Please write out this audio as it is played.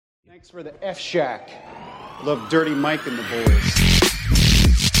Mike's for the F Shack. Love Dirty Mike and the boys.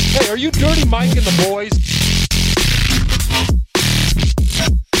 Hey, are you Dirty Mike and the boys?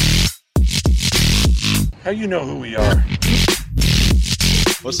 How you know who we are?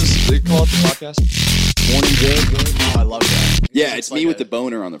 What's this? They call it the podcast? Morning Good. Oh, I love that. Yeah, it's me with the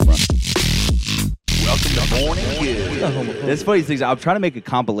boner on the front. Welcome to Morning Good. That's funny things. I'm trying to make a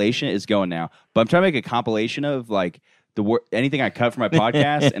compilation. It's going now, but I'm trying to make a compilation of like anything I cut from my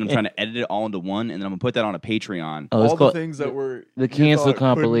podcast, and I'm trying to edit it all into one, and then I'm gonna put that on a Patreon. Oh, it's all called the things that were the cancel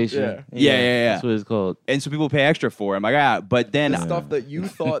compilation. Yeah. That's what it's called. And so people pay extra for it. I'm like, but then The stuff that you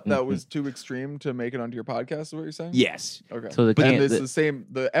thought that was too extreme to make it onto your podcast is what you're saying? yes, Okay. So the and can- it's the- the same.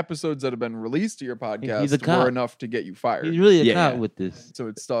 The episodes that have been released to your He's a podcast cop. were enough to get you fired. He's really a Yeah, cop yeah. with this. So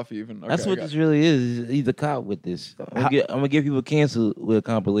it's stuff even. That's okay, what I this got really is. He's a cop with this. I'm gonna get people canceled with a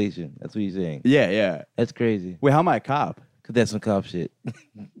compilation. That's what he's saying. yeah. That's crazy. Wait, how am I a cop? Cause that's some cop shit.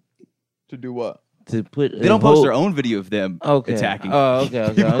 you. To do what? To put They don't post their own video of them attacking. Oh, okay.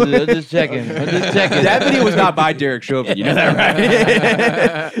 I'm just checking. That video was not by Derek Chauvin. You know that,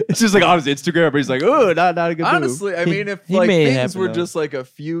 right? It's just like on his Instagram, but he's like, "Oh, not a good move." Honestly, I mean, if he like made it things happen, were though. just like a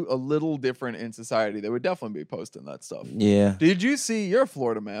little different in society, they would definitely be posting that stuff. Yeah. Did you see? You're a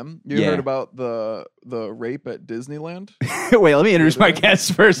Florida man. You Yeah. heard about the rape at Disneyland? Wait, let me introduce my guests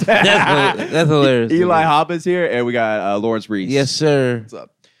first. That's hilarious. Eli Hoppus here, and we got Lawrence Reese. Yes, sir. What's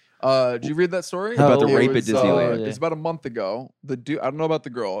up? Did you read that story About the It rape at was, Disneyland? It's about a month ago. The dude, I don't know about the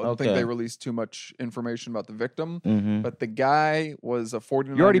girl. I don't think Okay. they released too much information about the victim. Mm-hmm. But the guy was a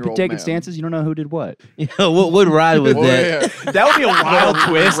 49-year-old You already taking man. stances. You don't know who did what. what ride was Well, that? yeah. That would be a wild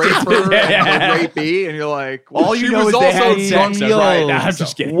twist. Raper and Yeah. the rapee, and you're like, well, All you she know was is they also had drunk. sex. Yo, Right? Nah, I'm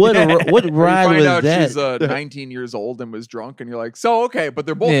just kidding. What You ride find was out that? she's 19 years old and was drunk, and you're like, so okay, but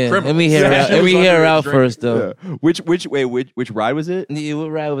they're both Yeah, criminals. let me hear her Yeah, out. she Let me was hear her underage out drinking. first, though. Which ride was it? Yeah,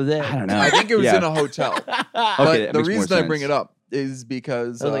 what ride was that? I don't know. I think it was Yeah. in a hotel. Okay, But that the makes more reason I bring sense. it up is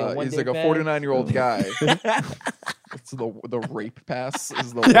because That was like a he's one-day like a pass? 49-year-old guy. It's the rape pass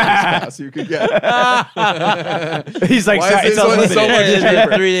is the worst pass you could get. He's like, Why is it's this one unlimited. so much It's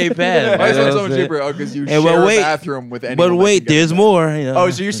cheaper? a 3-day pass. Why is you know one so what I'm much saying? cheaper? Oh, because you Hey, but share wait- a bathroom with anyone. But that wait, can get there's in more. You know? Oh,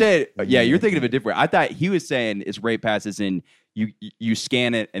 so you're saying, yeah, you're thinking of a different. I thought he was saying it's rape passes in you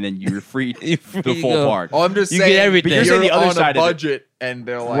scan it and then you're free You're free the to full go. park. Oh, I'm just You saying. get everything. You're But you're saying the other on side a of it. budget, and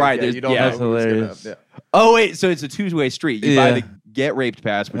they're like, Right, yeah, there's- you don't yeah. know That's who's gonna- hilarious. yeah. Oh wait, so it's a two-way street. You buy Yeah. the get raped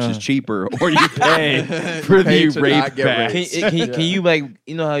pass, which is cheaper, or you pay for You pay the to rape not get pass. raped. Can you like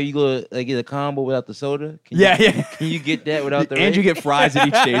how you go like get a combo without the soda? Can Yeah, you, yeah. Can you get that without the? And you rape? get fries at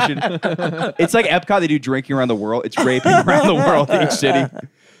each station. It's like Epcot; they do drinking around the world. It's raping around the world in each city.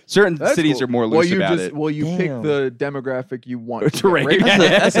 Certain That's cities cool. are more well, loose you about just, it. Well, you pick Damn. the demographic you want To get rape. raped.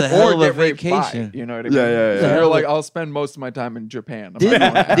 That's a hell or of a get raped by, vacation. you know what I mean? Yeah, yeah. You're like, I'll spend most of my time in Japan. I'm not Disney, going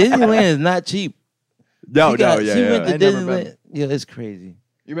out. Disneyland is not cheap. No, She got- yeah, she yeah. went to I never Disneyland. been. Yeah, it's crazy.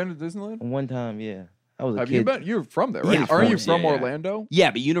 You been to Disneyland? One time, yeah, I was a Have kid. you been? You're from there, right? Yeah, of Aren't you course, from yeah, yeah. Orlando?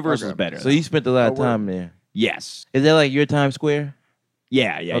 Yeah, but Universal's Okay. better. So you spent a lot of Oh, word. time there. yes. Is that like your Times Square?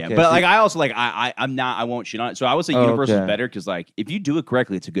 Yeah. Okay, But so- like, I also like, I'm not, I won't shit on it. So I would say Oh, Universal's okay. better because like, if you do it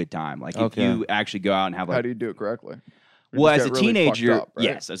correctly, it's a good time. Like, if Okay. you actually go out and have How like, do you do it correctly? You well, just as a get really teenager, fucked up, right?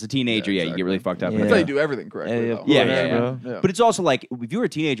 yes, as a teenager, Yeah, yeah, you get really fucked up. Yeah. That's how you do everything correctly. Yeah, though. Yeah, yeah, yeah, bro. yeah. But it's also like, if you were a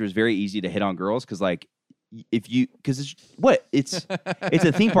teenager, it's very easy to hit on girls because like, because it's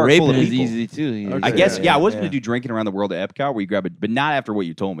a theme park full Raping of is people. easy too. Okay. I guess, yeah, I was yeah. gonna do drinking around the world at Epcot where you grab it, but not after what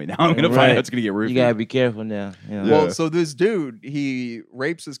you told me. Now I'm gonna find Right. out it's gonna get roofied. You gotta be careful now. You know? Yeah. Well, so this dude, he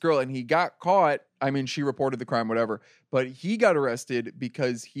rapes this girl and he got caught. I mean, she reported the crime, whatever, but he got arrested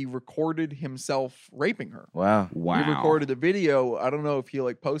because he recorded himself raping her. Wow. Wow. He recorded the video. I don't know if he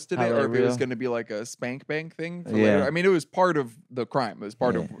like posted it or Highlight if it was reel. going to be like a spank bank thing for Yeah. later. I mean, it was part of the crime. It was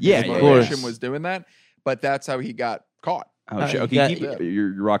part of Yeah, his yeah, motivation yeah. was doing that, but that's how he got caught. Oh shit. You Okay, got- keep, yeah.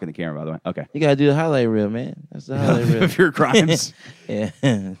 you're rocking the camera by the way. Okay. You gotta do the highlight reel, man. That's the highlight reel. Of your crimes. Yeah.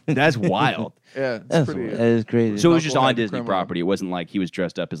 That's wild. Yeah, it's That pretty. is crazy. So it was just on Knucklehead Disney criminal. property. It wasn't like he was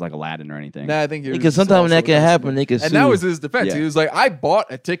dressed up as like Aladdin or anything. Nah, I think he was because just sometimes when also that can a happen, customer. they can sue. And that was his defense. Yeah. He was like, "I bought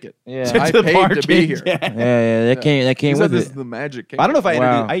a ticket. yeah. I To the paid to be parking, here." yeah. yeah. That came. That He came said with this it. is the magic. I don't know if I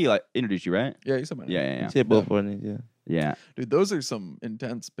Wow. introduced you, right? Yeah, you said my name. Yeah. You said both on it. Yeah. Yeah. Dude, those are some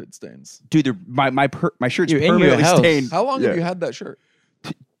intense pit stains. Dude, my shirt's You're in your permanently house. stained. How long Yeah. have you had that shirt?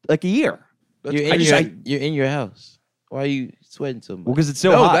 Like a year. That's You're in crazy. your you're in your house. Why are you sweating so much? Well, because it's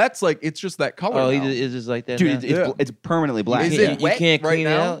so no, hot. that's like it's just that color. oh, now. it's just like that. Dude, now? it's, Yeah. it's permanently black. Is Yeah. it You wet can't right clean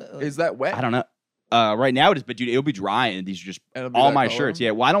it now? out? Is that wet? I don't know. Right now it is, but dude, it'll be dry, and these are just And it'll be all that my color? shirts.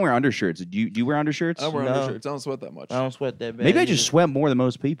 Yeah. Well, I don't wear undershirts. Do you wear undershirts? I don't wear No. undershirts. I don't sweat that much. I don't sweat that bad. Maybe I either. just sweat more than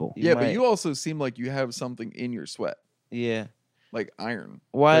most people. You yeah, but might. you also seem like you have something in your sweat. Yeah. like iron.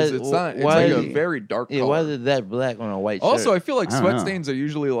 Why? 'Cause it's not. It's why like is a it- very dark Yeah, color. why is it that black on a white shirt? Also, I feel like I don't sweat know. stains are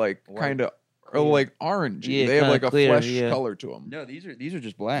usually like White. kind of Yeah. like orangey. Yeah, they have kinda like a clear, flesh yeah. color to them. No, these are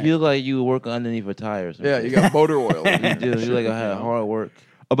just black. you look like you work underneath a tire or something. Yeah, you got motor oil. You do. You like a hard work.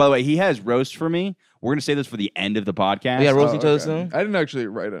 Oh, by the way, he has roast for me. We're gonna say this for the end of the podcast. We got roast Oh, each other okay. soon. I didn't actually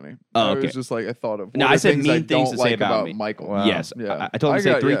write any. Oh, I okay. was just like I thought of. No, what I are said things mean I things don't to say like about me. Michael. Wow. Yes, Yeah, I told him to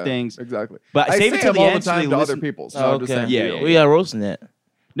say got- 3 yeah, things. exactly. But I save say it to them the all end the so time they to listen- other people. So Oh, I'm just okay. saying. Yeah, to yeah, you. We got roasting that.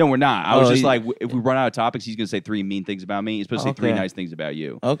 No, we're not. I was Oh, just you- like, if we run out of topics, he's gonna say 3 mean things about me. He's supposed to say 3 Okay. nice things about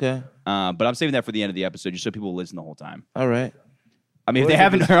you. Okay. But I'm saving that for the end of the episode, just so people will listen the whole time. All right. I mean, if Or they is it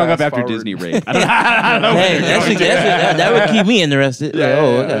haven't just hung up fast after forward? Disney rape, I don't know. Hey, that would keep me interested. Yeah, Like,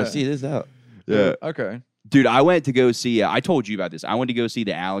 oh, yeah, I gotta yeah. see this out. Yeah. Okay. Dude, I went to go see. I told you about this. I went to go see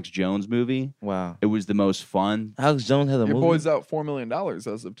the Alex Jones movie. Wow. It was the most fun. Alex Jones has a Your movie. boy's out $4 million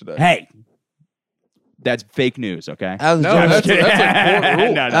as of today. Hey, that's fake news. Okay. Alex No, Jones. that's a court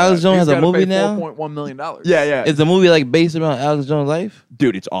rule. No, no, Alex Jones He's has a gotta movie pay now. $4.1 million. Yeah, yeah. Is the movie like based around Alex Jones' life?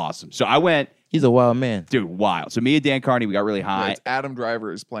 Dude, it's awesome. So I went. He's a wild man. Dude, wild. So me and Dan Carney, we got really Yeah, high. it's Adam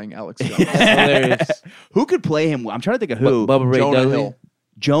Driver is playing Alex Jones. That's hilarious. Who could play him? I'm trying to think of who. Bubba Ray Jonah Dudley. Hill.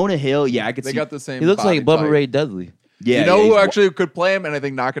 Jonah Hill. Yeah, I could They see. got the same. He looks like body Bubba type. Ray Dudley. yeah, You know yeah, who he's- actually could play him and I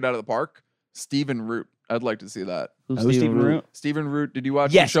think knock it out of the park? Stephen Root. I'd like to see that. Who's Who's Stephen Root? Stephen Root. Did you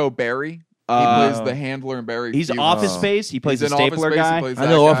watch Yes. the show Barry? He Uh, plays the handler in Barry. He's Feud. Office Oh. Space. He plays He's the in Office stapler Space, he guy. plays I that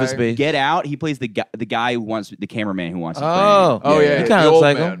know guy. Office Space. Get Out. He plays the guy who wants the cameraman who wants. His Oh, brain. Oh, yeah, He the kind of old looks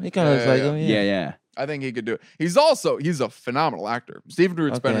like man. him. He kind of looks like him. yeah, yeah. I think he could do it. He's a phenomenal actor. Stephen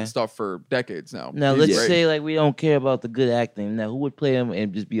Root's been Okay. in stuff for decades now. Now He's let's great. say like we don't care about the good acting. Now who would play him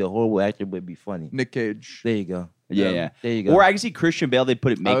and just be a horrible actor but be funny? Nick Cage. There you go. Yeah, Yeah. yeah. There you go. Or I can see Christian Bale. They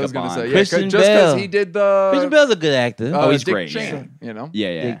put I makeup was gonna on. say, yeah, Christian just because Bale. he did the Christian Bale's a good actor. Oh, he's Dick great, yeah. Cheney, you know. Yeah,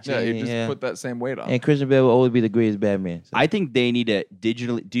 yeah. Dick Yeah, he Cheney, just yeah. put that same weight on. And Christian Bale will always be the greatest Batman. So. I think they need to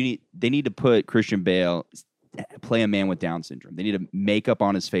they need to put Christian Bale play a man with Down syndrome. They need a makeup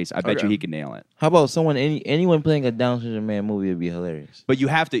on his face. I bet Okay. you he can nail it. How about anyone playing a Down syndrome man movie would be hilarious. But you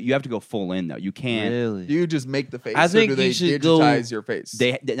have to go full in though. You can't. Really? Do you just make the face? I or think do they you should go- digitize your face?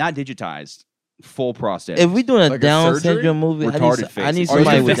 They're not digitized. Full prosthetic. If we're doing a Like a Down surgery? syndrome movie, Retarded I need faces. Are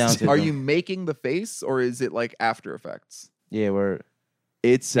somebody you with fixing- Down syndrome. Are you making the face or is it like After Effects? Yeah, we're.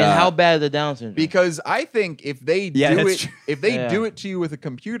 it's And how bad is the Down syndrome? Because I think if they Yeah, do that's it, true. if they Yeah. do it to you with a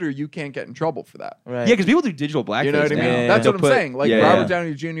computer, you can't get in trouble for that. right. yeah, because people do digital blackface. You know what I mean? now. Yeah. That's They'll what I'm put- saying. Like yeah, Robert yeah.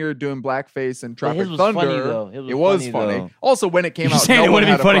 Downey Jr. doing blackface and But Tropic his was Thunder. funny, though. It was funny. though. Also, when it came You're out, saying no it one wouldn't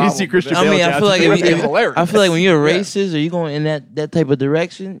be had a funny to problem see with Christian it. I Bale mean, I feel like It would if, be if- hilarious. I feel like when you're Yeah. racist or you're going in that type of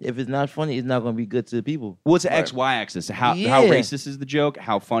direction, if it's not funny, it's not going to be good to the people. What's the Right. X-Y axis? How Yeah. racist is the joke?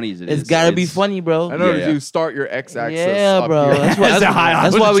 How funny is it? It's got to be funny, bro. I know Yeah, you yeah. start your X-axis. Yeah, up bro. here. That's why. That's high. I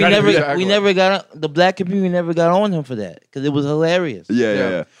That's was why we trying to never do that. we never got the black community never got on him for that because it was hilarious. Yeah,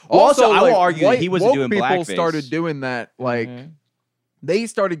 Yeah. Well, also, I will like, argue that he white- wasn't woke doing people blackface. started doing that like Mhm. they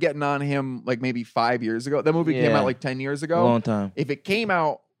started getting on him like maybe 5 years ago. That movie came Yeah. out like 10 years a ago. long time. If it came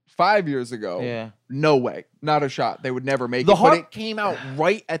out 5 years ago, Yeah. no way, not a shot. They would never make The it. har- But it came out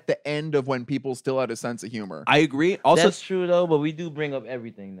right at the end of when people still had a sense of humor. I agree. Also, That's true though, but we do bring up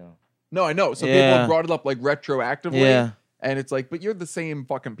everything though. No, I know. So people Yeah. have brought it up like retroactively. Yeah, And it's like, but you're the same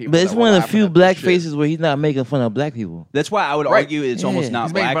fucking people. but it's that were one of the laughing few at this black shit. faces where he's not making fun of black people. that's why I would Right. argue it's Yeah. almost not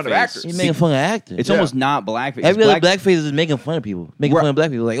He's making fun of blackface. actors. He's making fun of actors. It's Yeah. almost not blackface. Every It's other blackface is making fun of people, making Right. fun of black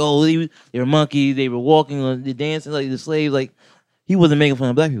people. Like, oh, they were monkeys, they were walking, they dancing like the slaves. Like, he wasn't making fun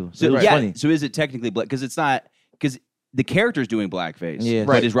of black people. So it was yeah. funny. So is it technically black? Because it's not. Because the character's doing blackface. Yeah.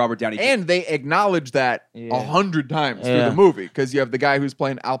 But Right. is Robert Downey? And they acknowledge that Yeah. 100 times through Yeah. the movie because you have the guy who's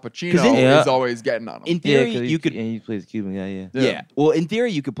playing Al 'Cause Pacino in- Yeah. is always getting on him. in Yeah, theory, 'cause you could. and he plays Cuban guy. Yeah, Yeah. Well, in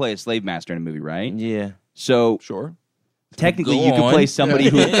theory, you could play a slave master in a movie, right? yeah. So Sure. technically, Go you could on. play somebody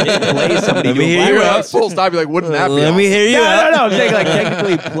who plays somebody Let me doing hear you blackface. out. Full stop. You're like, wouldn't that be Let me awesome? hear you No, out. I'm saying like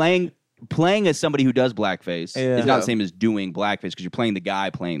technically playing as somebody who does blackface Yeah. is not Yeah. the same as doing blackface because you're playing the guy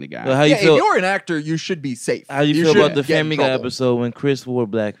playing the guy. So how you Yeah, if feel? you're an actor, you should be safe. How you feel shouldn't about the get in Family Guy trouble. episode when Chris wore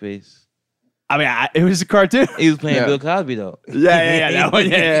blackface? I mean, it was a cartoon. He was playing Yeah. Bill Cosby though. Yeah, that one,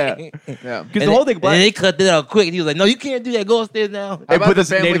 yeah. Yeah. Because the whole thing, and they cut that out quick. He was like, "No, you can't do that. Go upstairs now." How they about put the this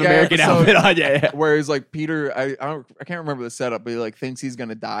Family Native Guy American episode? outfit on. Yeah. Where he's like Peter, I can't remember the setup, but he like thinks he's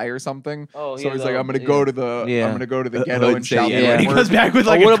gonna die or something. Oh, so yeah, he's like, no, I'm gonna yeah. go to the Yeah. I'm gonna go to the The ghetto hood and say, shout the yeah. He N-word. comes back with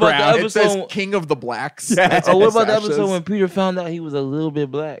like what a about the crown. other- It says episode- King of the Blacks. Yeah. That's Oh, what the about the sash episode says. when Peter found out he was a little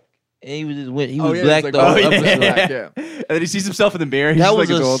bit black and he was just went? He was Oh, yeah, black he's the like, whole oh, yeah. episode. Black, yeah. And then he sees himself in the mirror. He's That just was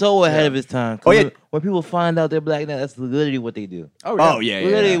like his old- so ahead yeah. of his time. 'Cause Oh, yeah. when people find out they're black now, that's literally what they do. Oh Oh yeah, yeah.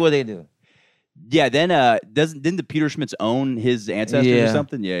 Literally yeah. what they do. Yeah, then didn't the Peter Schmitz own his ancestors or Yeah.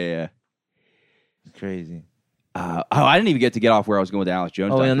 something? Yeah, yeah. It's crazy. I didn't even get off where I was going with the Alex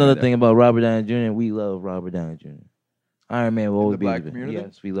Jones. Oh, and documentary, another though. thing about Robert Downey Jr. We love Robert Downey Jr. Iron Man will In always the be black with him. community?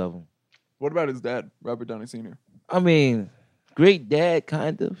 Yes, we love him. What about his dad, Robert Downey Sr.? I mean, great dad,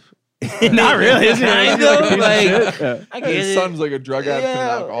 kind of. Not really. Isn't Kind of, like, I get His it. son's like a drug addict and an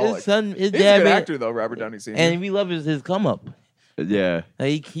Yeah, alcoholic. his son, his He's a dad, good made- actor though, Robert Downey Sr. and we love his come up. Yeah.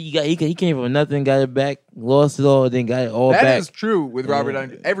 Like he came from nothing, got it back, lost it all, then got it all That back. is true with Robert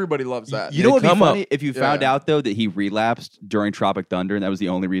Downey. Everybody loves that. You know what'd be come up. funny? If you found Yeah. out though that he relapsed during Tropic Thunder and that was the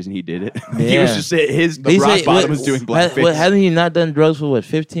only reason he did it. He Yeah. was just his They rock say- bottom what- was doing What, blackface. hasn't he not done drugs for what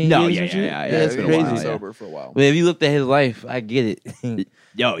 15 No, years? yeah, and shit? yeah. It's It's been a crazy. while, He's yeah. sober for a while. But if you looked at his life, I get it.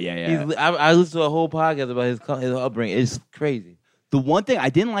 Yo, yeah. I listened to a whole podcast about his upbringing. It's crazy. The one thing I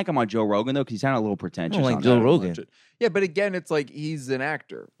didn't like him on Joe Rogan though, because he sounded a little pretentious. I don't like on Joe that. Rogan. Yeah, but again, it's like he's an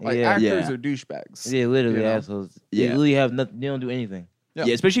actor. Like Yeah. actors Yeah. are douchebags. Yeah, literally You know? assholes. Yeah. They really have nothing. They don't do anything. Yeah.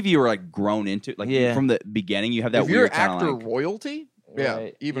 Yeah, especially if you were like grown into like Yeah. from the beginning, you have that If you're weird kind actor of like. royalty, yeah,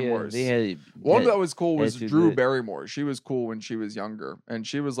 Right? even Yeah, worse. They had One had that was cool was too Drew good. Barrymore. She was cool when she was younger, and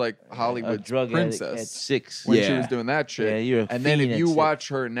she was like a Hollywood's drug addict at princess 6. when she Yeah. was doing that shit. Yeah, you're a And then fiend if at you 6. watch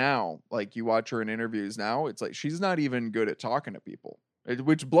her now, like you watch her in interviews now, it's like she's not even good at talking to people,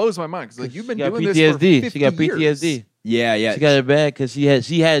 which blows my mind because like you've been She got doing this for PTSD. 50 She got years. PTSD. Yeah. She got it bad because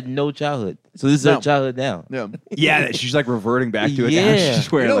she had no childhood. So this is No. her childhood now. Yeah, Yeah, she's like reverting back to it. Now. Yeah. She's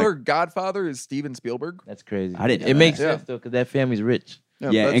just you wearing know like, her godfather is Steven Spielberg. That's crazy. I didn't know It makes that. sense though because that family's rich. Yeah,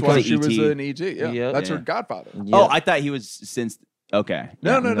 that's and why 'cause she of was E.T.. in ET. Yeah, Yeah. that's her Yeah. godfather. Oh, I thought he was since. Okay.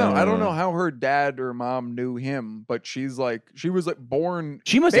 No, Yeah. no, no. No, I don't no. know how her dad or mom knew him, but she was like born.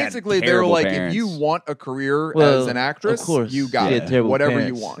 She must have basically they were terrible like, parents. if you want a career Well, as an actress, of course. you got She had it. terrible Whatever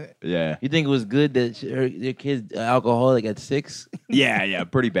parents. you want. Yeah. You think it was good that their kid's alcoholic at 6? Yeah.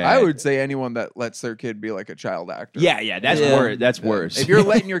 Pretty bad. I would say anyone that lets their kid be like a child actor. Yeah. That's Yeah. worse. That's worse. If you're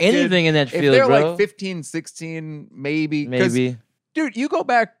letting your kid, Anything in that if field, they're bro. like 15, 16, maybe. 'Cause, Maybe. dude, you go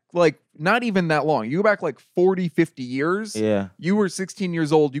back like not even that long. You go back like 40, 50 years. Yeah. You were 16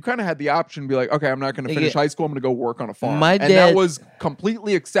 years old. You kind of had the option to be like, okay, I'm not going to Yeah. finish high school. I'm going to go work on a farm. My and that dad- was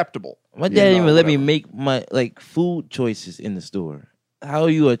completely acceptable. My dad Yeah, didn't even let me whatever. make my like food choices in the store. How are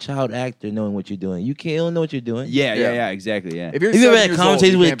you a child actor knowing what you're doing? You don't know what you're doing. yeah. Exactly. Yeah. If you're Have you ever 7 had years old,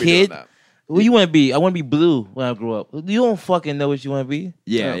 conversations you with a can't be doing kid? that. Well, you want to be? I want to be blue when I grow up. You don't fucking know what you want to be.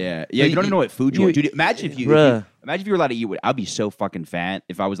 Yeah. You don't even know what food you want. Dude, imagine if you imagine if you were allowed to eat. I'd be so fucking fat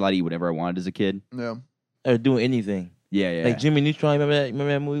if I was allowed to eat whatever I wanted as a kid. Yeah. Or doing anything. Yeah. Like Jimmy Neutron. Remember that?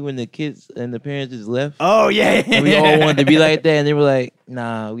 Remember that movie when the kids and the parents just left? Oh yeah. And we all wanted to be like that, and they were like,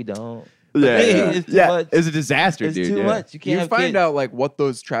 "Nah, we don't." It's too much. It's a disaster, It's dude. too yeah. much. You can't You have find kids. out like what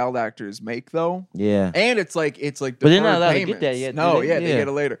those child actors make though. Yeah. And it's like But they're not deferred allowed to get payments. that yet, do No, they? yeah, they Yeah. get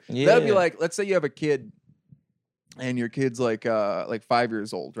it later. That'd be Yeah. like, let's say you have a kid, and your kid's like 5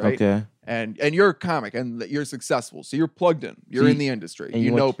 years old, right? Okay. And you're a comic, and you're successful, so you're plugged in. You're So in you- the industry. and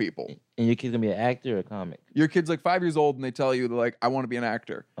You you know want- people. And your kid's gonna be an actor or a comic. Your kid's like 5 years old, and they tell you they're like, I want to be an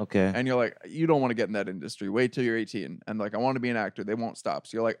actor, Okay. and you're like, you don't want to get in that industry. Wait till you're 18, and like, I want to be an actor. They won't stop.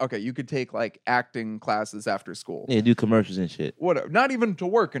 So you're like, okay, you could take like acting classes after school. Yeah, do commercials and shit. Whatever, not even to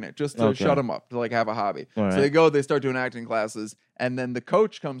work in it, just to Okay. shut them up, to like have a hobby. All So right. they go, they start doing acting classes, and then the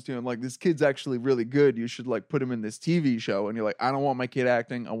coach comes to him like, this kid's actually really good. You should like put him in this TV show. And you're like, I don't want my kid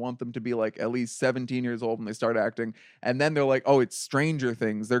acting. I want them to be like at least 17 years old when they start acting. And then they're like, oh, it's Stranger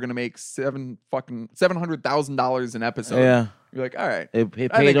Things. They're gonna make $700,000 an episode. Yeah. You're like, all right. It I paid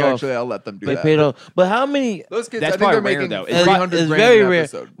think off. actually I'll let them do They that. paid off. But how many? Those kids, That's I think they're probably rare, making though. It's, 300 it's grand very an rare.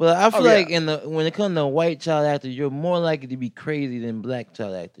 episode. But I feel Oh, yeah. like when it comes to white child actors, you're more likely to be crazy than black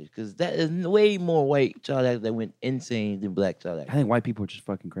child actors because that is way more white child actors that went insane than black child I actors. think white people are just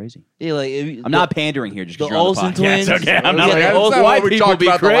fucking crazy. Yeah, like I'm not pandering here just the because you're on the Olsen podcast. twins. Okay, I'm not Yeah, like the oh, Olsen- white we people talked be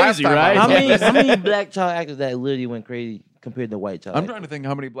about the last crazy, time I right? was how many on. how many black child actors that literally went crazy compared to white child I'm actors? trying to think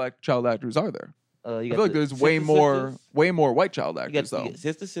how many black child actors are there. You I got feel like the there's way Sister more, Sisters. way more white child You actors though. got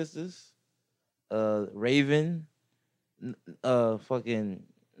Sisters, Raven, fucking.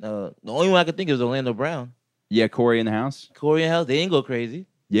 The only one I could think of is Orlando Brown. Yeah, Corey in the house. Corey and House, they didn't go crazy.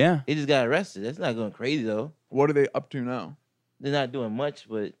 Yeah. They just got arrested. That's not going crazy though. What are they up to now? They're not doing much,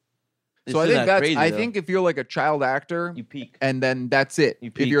 but it's So I still think not that's. crazy, I though. think if you're like a child actor, you peak. and then that's it. You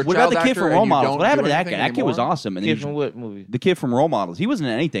If peak. you're a What about child the kid actor from and Role you Models? don't What happened do to that anything guy? That kid was anymore, awesome. And then Kid he from was- what movie? the kid from Role Models. He wasn't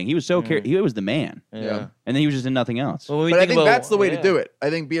in anything. He was so he was the man, Yeah. and then he was just in nothing else. Well, when we But I think about- that's the way yeah. to do it. I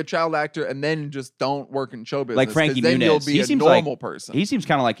think be a child actor and then just don't work in show business. Like 'cause Frankie then Muniz. you'll be He a seems like- normal person. He seems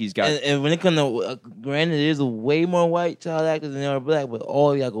kind of like he's got. And when it comes to granted, there's a way more white child actors than there are black, but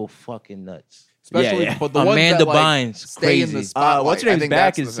all y'all go fucking nuts. Especially, yeah. but the ones Amanda that like Bynes, stay in the crazy. spotlight. What's her I name's think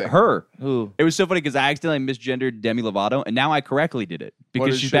back that's is the thing. her. Who? It was so funny because I accidentally misgendered Demi Lovato, and now I correctly did it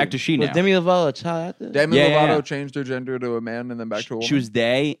because is she's she? back to she Was now. Demi Lovato a child actor? Demi Yeah, Lovato yeah. changed her gender to a man and then back to a woman. She was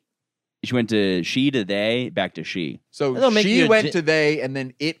they. She went to she to they, back to she. So That don't make she you a went gen- to they, and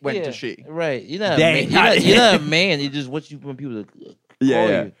then it went Yeah, to she. Right. You're not They, a man. not You're not it. a man. You just what you want people to call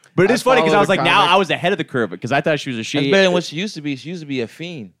Yeah. you. But it I is funny because I follow was the like, now comic. I was ahead of the curve because I thought she was a she. That's better than what she used to be. She used to be a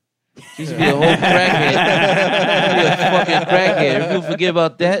fiend. She used to be a whole crackhead. She was a fucking crackhead. If people forget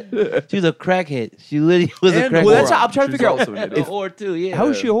about that, she was a crackhead. She literally was a And crackhead. Well, that's whore. how I'm trying to She's figure out. also an a idiot. whore too. Yeah. How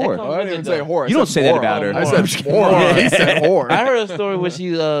is she a That whore? comes Oh, I with didn't even it, say though. whore. I You don't said say that whore. about her. I Whore. said whore. He said whore. I heard a story where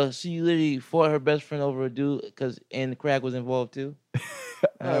she literally fought her best friend over a dude because and crack was involved too.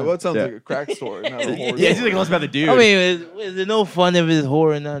 Well, that sounds Yeah. like a crack story, not a whore. Yeah, she's like less about the dude. I mean, is it no fun if it's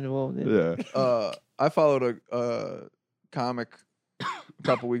horror not involved? In it? yeah. I followed a comic a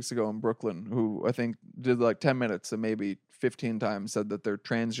couple weeks ago in Brooklyn who I think did like 10 minutes and maybe 15 times said that they're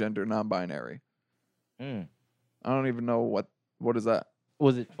transgender, non-binary. Mm. I don't even know what is that.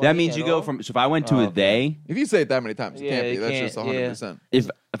 Was it? That funny means at you go all? from. So if I went to Oh, a okay. they, If you say it that many times, it Yeah, can't be. it That's can't, just 100%.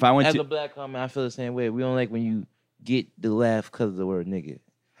 if I went As to a black comic, I feel the same way. We don't like when you get the laugh because of the word nigga.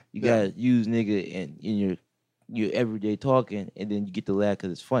 You Yeah. gotta use nigga in your everyday talking, and then you get the laugh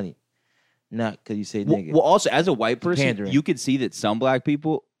because it's funny, not because you say nigga. well, also as a white person, Pandering. you could see that some black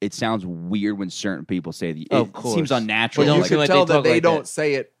people, it sounds weird when certain people say the. Of It course. seems unnatural. But don't You like, seem can like tell they that talk they like don't that.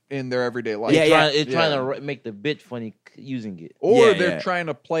 say it in their everyday life. Yeah, yeah. It's trying Yeah. to make the bit funny using it. Or Yeah, they're yeah. trying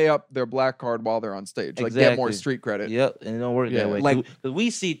to play up their black card while they're on stage. Like get more Exactly. street credit. Yep, and it don't work Yeah. that way. Like- Because we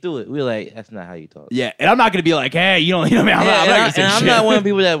see through it. We're like, that's not how you talk. yeah, and I'm not gonna be like, hey, you know, I'm Yeah, not and gonna say I'm shit. not one of the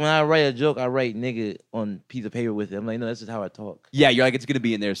people that when I write a joke, I write nigga on a piece of paper with it. I'm like, no, this is how I talk. Yeah, you're like it's gonna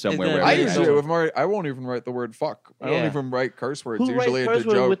be in there somewhere. gonna wherever I be you're in usually, at. there. I won't even write the word fuck. I don't Yeah. even write curse words Who writes usually curse into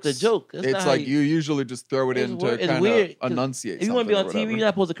word jokes. with the joke? That's It's not how like you usually just throw it in to It's kind weird, of 'cause enunciate If you want to be on something or TV, whatever. you're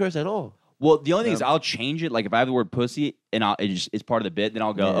not supposed to curse at all. Well, the only thing is Yeah. I'll change it. Like if I have the word pussy and it's part of the bit, then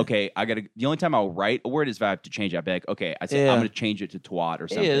I'll go, Yeah. okay, I gotta. The only time I'll write a word is if I have to change it. I'll be like, okay, I said Yeah. I'm gonna change it to twat or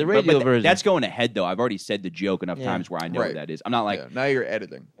something. the But- radio but version. That's going ahead though. I've already said the joke enough Yeah. times where I know Right. what that is. I'm not like. Yeah, now you're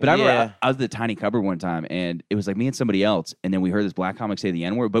editing. But I remember Yeah. I was at the Tiny Cupboard one time, and it was like me and somebody else, and then we heard this black comic say the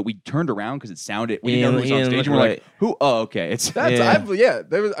N word, but we turned around because it sounded. We didn't know who was He on didn't stage, look and we're right. like, "Who? Oh, okay." It's That's Yeah.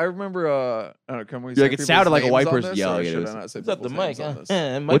 there was. I remember. I don't know. Can we? You're say like, it people's sounded like a names white on person this, yelling or it. should It was- I not say It's up to people's Mike. names on Huh?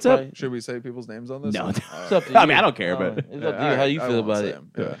 this? Mike What's up? probably- Should we say people's names on this? No. or- It's up to I mean, you. I don't care, but- It's up to all you how right, you I feel won't about say it.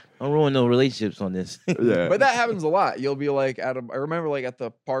 'em. Yeah. Don't ruin no relationships on this. yeah. But that happens a lot. You'll be like I remember like at the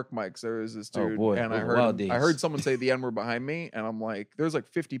park mics, there was this Oh, dude, boy. and Those were wild I days. heard someone say the N word behind me, and I'm like, there's like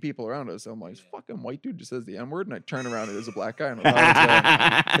 50 people around us. I'm like, this fucking white dude just says the N word, and I turn around and there's a black guy, and I'm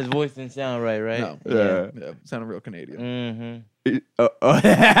like, His voice didn't sound right, right? no, Yeah. yeah, sounded real Canadian. Mm-hmm.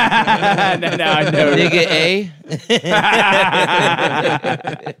 now I know. Nigga A.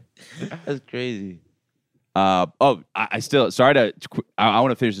 That's crazy. I still sorry to. I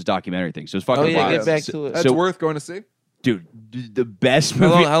want to finish this documentary thing. So it's fucking Oh, yeah, wild. get back So- to it. That's so- worth going to see. dude. The best How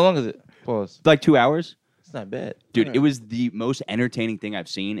movie, long is it? Pause. like 2 hours. It's not bad. Dude, Yeah. it was the most entertaining thing I've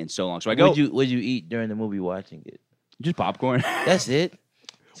seen in so long. So I go, What'd you eat during the movie watching it? just popcorn. That's it.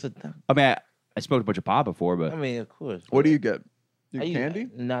 So, I mean, I smoked a bunch of pop before, but I mean, of course. What do you get? You I use candy?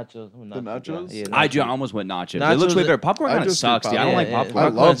 Nachos. I'm a The nachos? guy. Yeah, I almost went nachos. It Nachos looks way are- better. Popcorn I kind of just do sucks, dude. I don't like popcorn.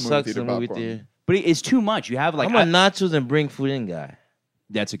 popcorn. I love movie sucks theater in movie popcorn. theater. But it's too much. You have like I'm a nachos and bring food in guy.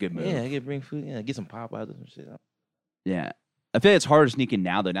 that's a good move. Yeah, I get bring food. Yeah, get some Popeyes or some shit. Yeah. I feel like it's harder to sneak in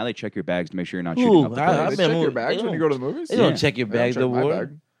now though. Now they check your bags to make sure you're not Ooh, shooting up the I- place. I've They been check your moved- bags they when you don't- go to the movies? They Yeah. don't check your They don't bag. check The my war.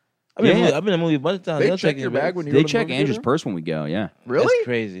 bag. I've been, Yeah. I've been in a movie a bunch of times. They don't check your bag when you They go to the check movie Andrew's theater? purse when we go. Yeah. Really? That's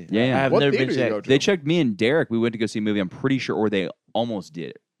crazy. Yeah, yeah. I've What never theater been do you go checked. to? They checked me and Derek. We went to go see a movie. I'm pretty sure, or they almost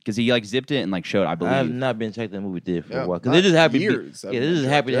did it because he like zipped it and like showed. I believe. I have not been checked in a movie theater for Yeah, a while because not they're just happy. years I've Yeah, been they're just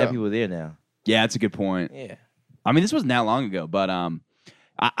checked, happy to have yeah. people there now. Yeah, that's a good point. Yeah. I mean, this wasn't that long ago, but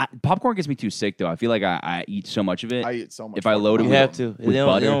popcorn gets me too sick though. I feel like I eat so much of it. I eat so much. If I fucking load it You with- have to. with They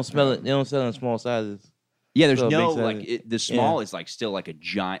butter. don't smell it. They don't sell it in small sizes. yeah, there's so it no makes like sense. the small is like still like a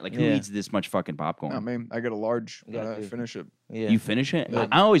giant. Like who Yeah. eats this much fucking popcorn? I mean, I get a large You and got I to. finish it. Yeah. You finish it? Yeah.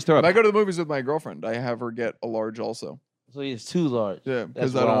 I always throw If I up. go to the movies with my girlfriend, I have her get a large also. So it's too large. Yeah,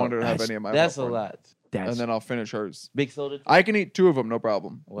 because That's I don't wild. want her to have That's- any of my That's a popcorn. lot. That's And then I'll finish hers. Big soda. I can eat 2 of them, no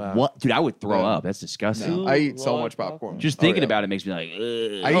problem. Wow. what, dude? I would throw Yeah. up. That's disgusting. Two I eat so large much popcorn. popcorn? Just Oh, thinking yeah. about it makes me like. I Ugh.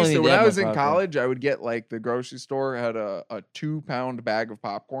 don't used need to when that I was much in popcorn. college, I would get like the grocery store had a 2-pound bag of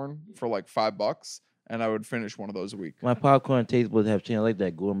popcorn for like $5, and I would finish one of those a week. My popcorn taste buds have changed. I like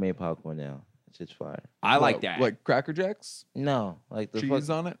that gourmet popcorn now. Shit's fire. I like What, that. Like Cracker Jacks, No, like the cheese fuck,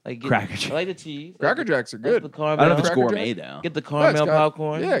 on it. like Cracker I Jack. like the cheese. Cracker Jacks are Like good. the I caramel. don't know if it's Cracker gourmet Jack? though. Get the Yeah, it's caramel got-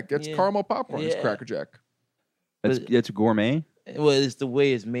 popcorn. Yeah, it gets caramel popcorn. It's Yeah. Cracker Jack. That's gourmet. Well, it's the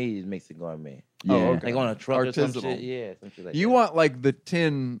way it's made. It makes it gourmet. Yeah. Oh, okay. Like on a truck or some Artisanal. shit. Yeah, some shit like You that. want like the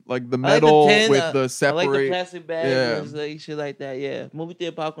tin, like the I like the metal tin, with I the like the separate. plastic bags Yeah. and like, shit like that. Yeah, movie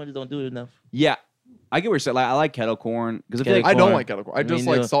theater popcorn just don't do it enough. Yeah, I get what you're saying. Like, I like kettle corn because I feel Kettle like I don't corn. like kettle corn. I I just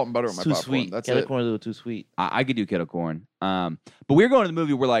mean, like salt and butter in It's my too popcorn. sweet. That's Kettle it. corn is a little too sweet. I could do kettle corn. But we were going to the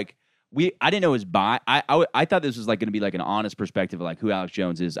movie. We're like, I didn't know it was bi. I thought this was like going to be like an honest perspective of like who Alex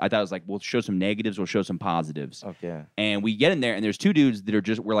Jones is. I thought it was like we'll show some negatives, we'll show some positives. Okay. And we get in there, and there's two dudes that are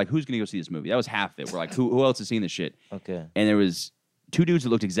just we're like, who's going to go see this movie? That was half of it. We're like, who else has seen this shit? Okay. And there was two dudes that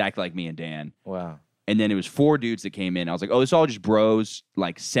looked exactly like me and Dan. Wow. And then it was four dudes that came in. I was like, oh, it's all just bros,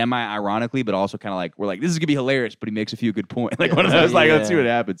 like semi-ironically, but also kind of like, we're like, this is going to be hilarious, but he makes a few good points. Like one of those, like, let's see what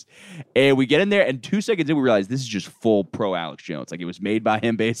happens. And we get in there, and 2 seconds in, we realize this is just full pro Alex Jones. Like, it was made by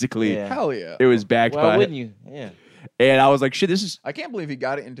him, basically. Yeah. Hell yeah! It was backed Why by wouldn't you? Yeah. And I was like, shit, this is... I can't believe he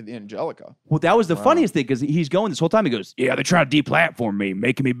got it into the Angelica. Well, that was the funniest thing, because he's going this whole time. He goes, yeah, they're trying to deplatform me,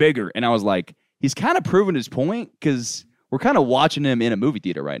 making me bigger. And I was like, he's kind of proving his point, because we're kind of watching him in a movie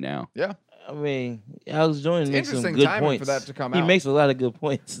theater right now. Yeah, I mean, Alex Jones makes some interesting good timing points. for that to come he out. makes a lot of good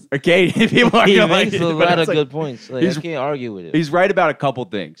points. Okay? People are He gonna makes like a it, but lot of it's like- good points. Like, he's- I can't argue with it. He's right about a couple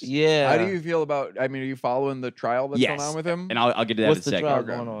things. Yeah. How do you feel about? I mean, are you following the trial that's Yes. going on with him? And I'll get to that What's in a the second. trial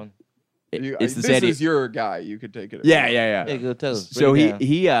Okay. going on? It's the this Sandy. is your guy. You could take it. Yeah, yeah, Yeah, yeah. go tell us. So Break it down.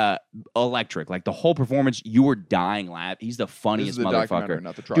 he electric, like the whole performance, you were dying laugh. He's the This is funniest the documentary, motherfucker.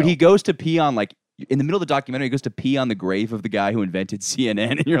 not the trial. Dude, he goes to pee on like in the middle of the documentary, he goes to pee on the grave of the guy who invented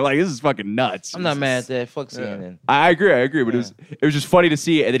CNN, and you're like, this is fucking nuts. I'm not mad at that. Fuck Yeah. CNN. I agree, but it was just funny to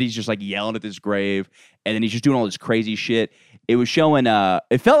see, and then he's just like yelling at this grave, and then he's just doing all this crazy shit. It was showing.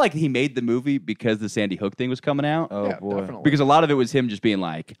 It felt like he made the movie because the Sandy Hook thing was coming out. Oh yeah, boy. definitely. Because a lot of it was him just being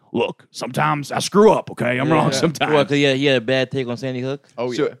like, "Look, sometimes I screw up. Okay, I'm wrong Yeah. sometimes." What? 'Cause he had a bad take on Sandy Hook.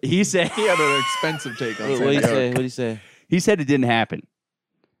 oh So yeah, he said he had an expensive take on. What Sandy did he say? Hook. What did he say? he said it didn't happen.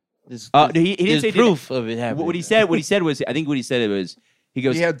 This, He didn't there's say it didn't- proof of it happening. What he said was, I think what he said it was, he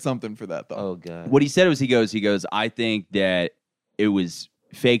goes, He had something for that though. Oh god. what he said was, he goes, I think that it was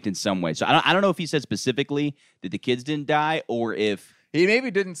faked in some way. So I don't know if he said specifically that the kids didn't die or if, He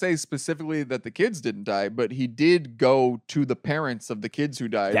maybe didn't say specifically that the kids didn't die, but he did go to the parents of the kids who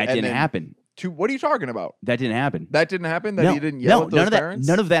died. that and didn't then happen. What are you talking about? That didn't happen. That didn't happen. That no, he didn't yell no, at those none of that, parents.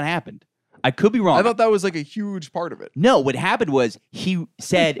 none of that happened. I could be wrong. I thought that was like a huge part of it. No, what happened was he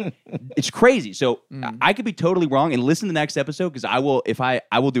said it's crazy. So I could be totally wrong, and listen to the next episode because I will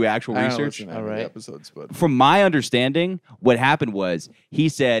do actual I don't research. listen to any of the Alright. episodes, but From my understanding, what happened was he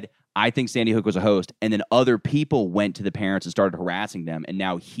said, I think Sandy Hook was a host, and then other people went to the parents and started harassing them, and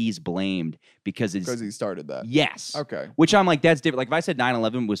now he's blamed because it's because he started that. yes. Okay. Which I'm like, that's different. Like if I said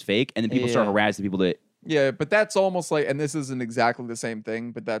 9/11 was fake, and then people start Yeah. harassing people that Yeah, but that's almost like, and this isn't exactly the same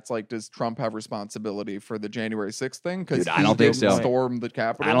thing, but that's like, does Trump have responsibility for the January 6th thing? Because Dude, I don't think so. Storm the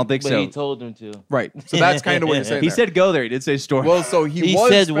Capitol. I don't think But so. he told them to. Right. So that's kind of what you're saying. He there. said go there. He did say storm. Well, so he He was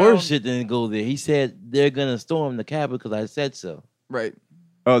said found- worse shit than go there. He said they're gonna storm the Capitol because I said so. Right.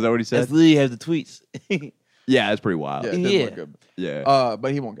 oh, is that what he said? That's literally has the tweets. Yeah, that's pretty wild. Yeah. Yeah. It didn't Yeah. look good.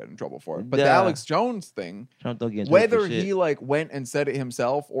 But he won't get in trouble for it. But the Nah. Alex Jones thing, Trump don't get in trouble for whether shit. he like went and said it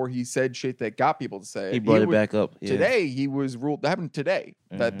himself or he said shit that got people to say it, he brought it would- back up. Yeah. Today he was ruled. That happened today.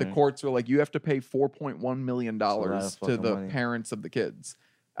 That the Mhm. courts were like, you have to pay $4.1 million That's a lot of to fucking the money. parents of the kids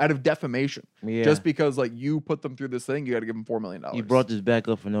out of defamation, Yeah. just because like you put them through this thing. You got to give them $4 million. He brought this back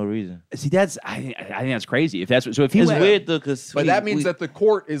up for no reason. See, that's I think that's crazy. If that's so, if he It's went, weird though, because But that means that the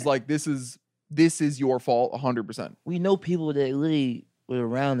court is like, this is your fault 100%. we know people that literally were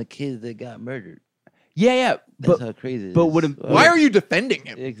around the kids that got murdered. yeah, That's but how crazy. It but is. what- Why are you defending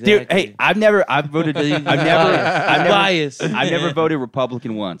him? Exactly. dude, hey, I've voted. I've never biased. I've never voted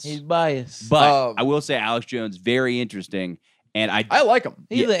Republican once. He's biased. But I will say Alex Jones very interesting, and I like him.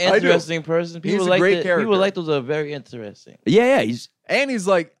 He's Yeah, an I do. interesting person. People He's a like great that. character. People like those are very interesting. yeah, he's And he's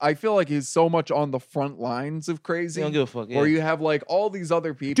like, I feel like he's so much on the front lines of He crazy. don't give a fuck. Yeah. Where you have like all these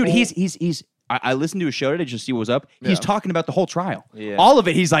other people. dude. He's. I listened to a show today just to see what was up. He's Yeah. talking about the whole trial, Yeah. all of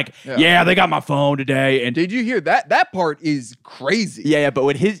it. He's like, Yeah. yeah, they got my phone today, and Did you hear that? That part is crazy. yeah. But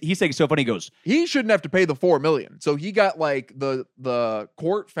when he's saying so funny, he goes, He shouldn't have to pay the $4 million. So he got like the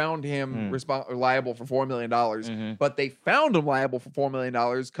court found him liable for $4 million, Mhm. but they found him liable for $4 million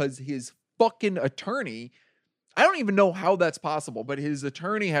because his fucking attorney. I don't even know how that's possible, but his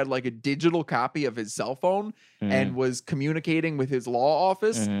attorney had like a digital copy of his cell phone and was communicating with his law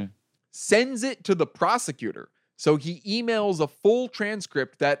office. Mhm. Sends it to the prosecutor. So he emails a full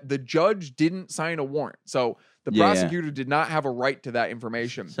transcript that the judge didn't sign a warrant. So the Yeah. prosecutor did not have a right to that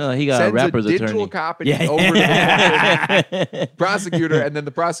information. So he got Sends a rapper's digital attorney. copy over to the prosecutor, and then the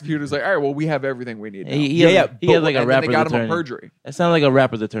prosecutor's like, all right, well, we have everything we need now. He has like a and then rapper's they got attorney. him a perjury. That sounds like a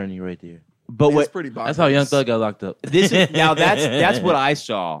rapper's attorney right there. But It's what pretty That's how Young bonkers. Thug got locked up. this is now that's what I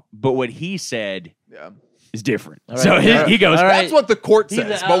saw. But what he said Yeah. is different. All right. So he goes, All right. That's what the court He's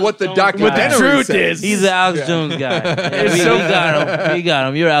says, an but what the Alex Jones guy. documentary What the truth says. is- He's the Alex Jones guy. Yeah, It's we so- got him. We got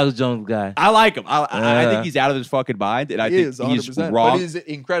him. You're Alex Jones guy. I like him. I Yeah. think he's out of his fucking mind, and I He think is he's 100%, wrong. but he's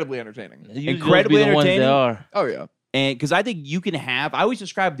incredibly entertaining. You Incredibly just be the ones entertaining. that are. Oh yeah, And because I think you can have, I always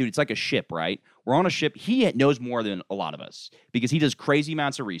describe, dude, it's like a ship, right? We're on a ship. He knows more than a lot of us because he does crazy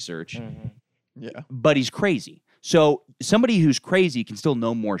amounts of research, yeah. but he's crazy. So somebody who's crazy can still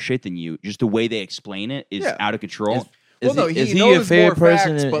know more shit than you. Just the way they explain it is Yeah. out of control. Well, no, is he your knows favorite more person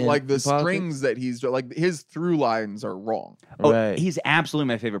facts, in- but in like the politics? strings that he's like his through lines are wrong. Oh, Right. he's absolutely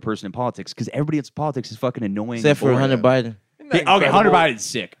my favorite person in politics because everybody that's politics is fucking annoying. Except for and Hunter boring. Biden. Isn't that Okay, Hunter incredible Biden's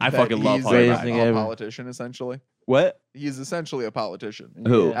sick. I that fucking love he's Hunter Greatest Biden. thing a ever. politician essentially. What? He's essentially a politician.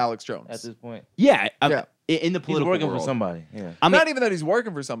 Who? Yeah. Alex Jones. At this point, Yeah, Yeah. in the he's political working world. for somebody. Yeah. I mean, Not even that he's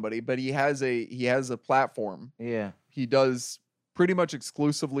working for somebody, but he has a platform. Yeah. He does pretty much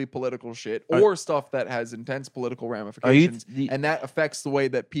exclusively political shit Are- or stuff that has intense political Are you? ramifications, and that affects the way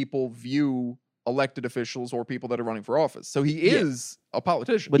that people view elected officials or people that are running for office. So he is a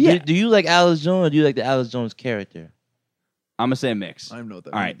politician. But Yeah. do you like Alex Jones or do you like the Alex Jones character? I'm gonna say a mix. I don't know what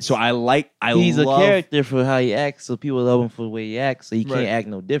that All right, means. so I He's love, a character for how he acts, so people love him for the way he acts, so he can't Right. act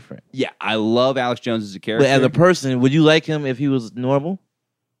no different. Yeah, I love Alex Jones as a character. But as a person, would you like him if he was normal?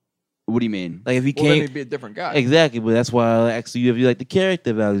 What do you mean? Like if he Well, then came he'd be a different guy. exactly, but that's why I asked you if you like the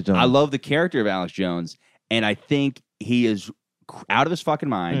character of Alex Jones. I love the character of Alex Jones, and I think he is out of his fucking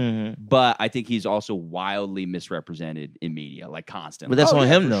mind. Mhm. But I think he's also wildly misrepresented in media, like constantly. But that's Oh, on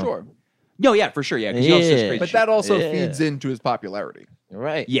yeah, him for though. Sure. No, yeah, for sure, yeah. 'Cause he also says Yeah. crazy But shit. that also Yeah. feeds into his popularity.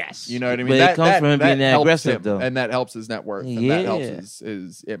 Right. yes, You know what I mean? But it that, comes that, from him that being that helps aggressive, him, though. and that helps his net worth, and that helps Yeah.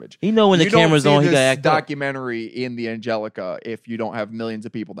 his image. He know when the You don't camera's see on, he this got to act up. documentary in the Angelica if you don't have millions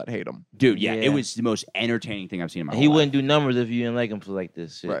of people that hate him. dude. Yeah, Yeah. it was the most entertaining thing I've seen in my He whole wouldn't life. do numbers if you didn't like him for like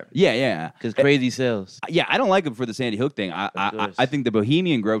this shit. Right. Yeah, yeah, Because crazy sells. yeah. I don't like him for the Sandy Hook thing. I course. think the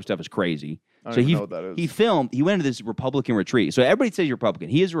Bohemian Grove stuff is crazy. I don't So even he know what that is. he filmed. He went into this Republican retreat. So everybody says he's Republican.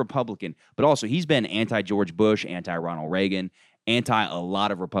 He is a Republican, but also he's been anti-George Bush, anti-Ronald Reagan, anti a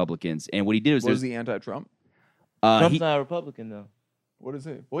lot of Republicans. And what he did was, Was he anti-Trump? Trump's he- not a Republican though. What is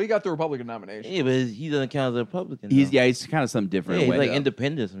he? Well, he got the Republican nomination, Yeah, but he doesn't count as a Republican. he's though. he's kind of something Yeah, different. he's way. like yeah.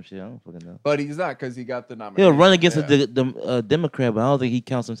 independent or some shit. I don't fucking know. but he's not because he got the nomination. He'll run against Yeah. a Democrat, but I don't think he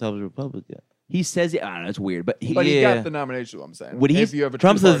counts himself as a Republican. He says it. I don't know. It's weird, but he, But he Yeah. got the nomination. Is what I'm saying. What he's- if you have a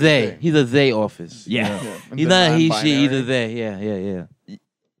Trump's a two-party they. thing. He's a they office. Yeah. Yeah. And He's the not a he, she, non-binary. either they. Yeah.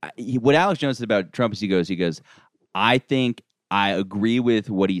 what Alex Jones said about Trump is he goes, I think I agree with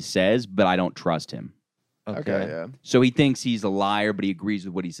what he says, but I don't trust him. Okay, yeah. So he thinks he's a liar, but he agrees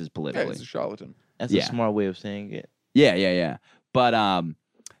with what he says Yeah, politically. he's a charlatan. That's Yeah. a smart way of saying it. Yeah. But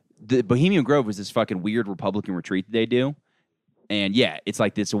the Bohemian Grove was this fucking weird Republican retreat that they do. And yeah, it's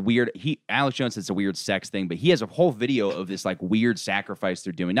like this weird. Alex Jones says it's a weird sex thing, but he has a whole video of this like weird sacrifice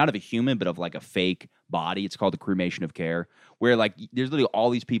they're doing, not of a human, but of like a fake body. It's called the cremation of care, where like there's literally all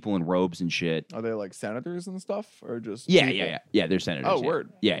these people in robes and shit. Are they like senators and stuff, or just Yeah, people? yeah. They're senators. Oh, yeah.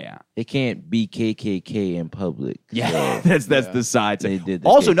 word. Yeah. It can't be KKK in public. Yeah, so that's Yeah. the side. they did the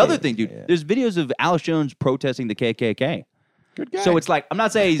Also, another KKK, thing, dude. yeah. There's videos of Alex Jones protesting the KKK. Good guy. So it's like I'm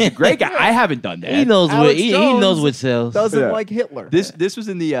not saying he's a great guy. I haven't done that. He knows what Alex he Jones knows what sells. doesn't Yeah. like Hitler. This was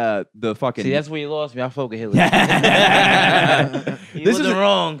in the fucking. See, that's where he lost me. I fuck with Hitler. he This wasn't is a-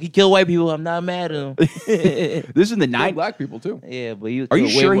 wrong. He killed white people. I'm not mad at him. this is in the Killed night. black people too. Yeah, but he Are you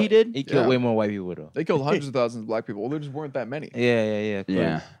killed way sure more- he did? He killed Yeah. way more white people though. They killed hundreds of thousands of black people. Well, there just weren't that many. Yeah. Of course.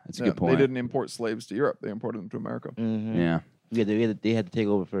 Yeah, that's a Yeah, good point. They didn't import slaves to Europe. They imported them to America. Mhm. Yeah, They had to take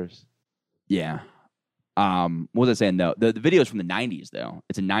over first. yeah. What was I saying though? The video is from the '90s though.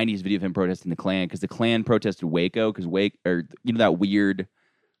 It's a '90s video of him protesting the Klan because the Klan protested Waco because that weird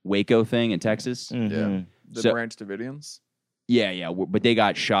Waco thing in Texas. Mhm. The So- Branch Davidians, Yeah. But they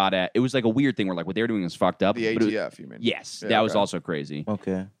got shot at. It was like a weird thing where like what they were doing was fucked up. the but it was- ATF. You mean? Yes, Yeah, that was okay. also crazy.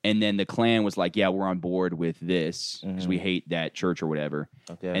 Okay. And then the Klan was like, "Yeah, we're on board with this because we hate that church or whatever."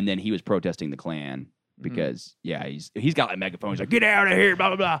 Okay. And then he was protesting the Klan because he's got like megaphones like "Get out of here!"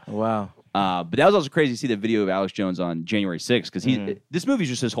 Blah blah blah. wow. But that was also crazy to see the video of Alex Jones on January 6th because this movie's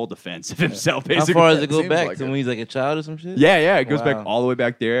just his whole defense of himself. How Basically, far does it go Seems back like to it. when he's like a child or some shit? Yeah, it goes back Wow. all the way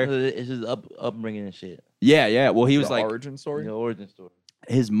back there. It's his upbringing and shit. Yeah. Well, he was the like, origin story. The origin story.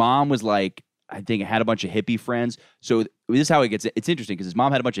 his mom was like, I think had a bunch of hippie friends. So this is how it gets. It's interesting because his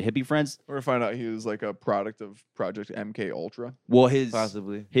mom had a bunch of hippie friends. We're gonna find out he was like a product of Project MK Ultra. Well,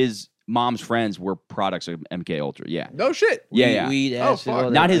 Possibly. his mom's friends were products of MK Ultra. Yeah, No shit. yeah. Weed, Oh, acid, fuck. all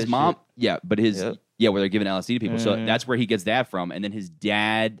that Not his shit. mom. Yeah, but his. Yep. Yeah, where they're giving LSD to people. So Mhm. that's where he gets that from. And then his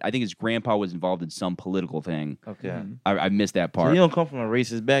dad, I think his grandpa was involved in some political thing. Okay. I missed that So part. you don't come from a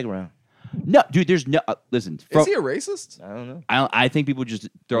racist background. No, dude, there's no. Listen, Is he a racist? I don't know. I think people just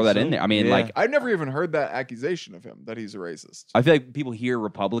throw that in there. I mean, Yeah. like, I've never even heard that accusation of him that he's a racist. I feel like people hear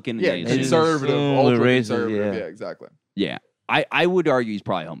Republican. And Yeah, they They just conservative, assume ultra we're racist, conservative. yeah. Yeah, exactly. yeah. I would argue he's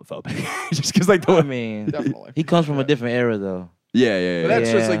probably homophobic. Just because, like, the I mean, Definitely. he comes from a different era, though. yeah. But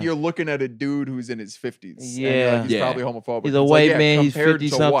that's just Yeah. like you're looking at a dude who's in his 50s. Yeah. He's Yeah. probably homophobic. He's a It's white like, man, he's compared 50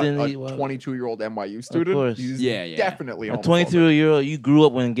 to something, What, he- a well, 22-year-old NYU student? course. He's Yeah. definitely A homophobic. 23-year-old, you grew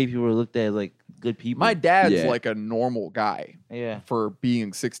up when gay people were looked at as like good people. My dad's Yeah. like a normal guy yeah. for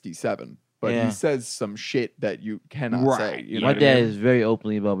being 67, but Yeah. he says some shit that you cannot Right. say. You know My what I dad mean? is very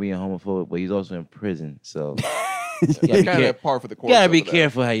openly about being homophobic, but he's also in prison, so you It's gotta be, kind care- of par for the course. gotta be over there.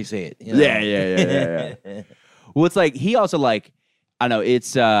 careful how you say it. You know? Yeah. Well, it's like he also like I don't know.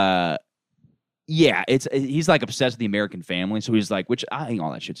 It's he's like obsessed with the American family. So he's like, which I think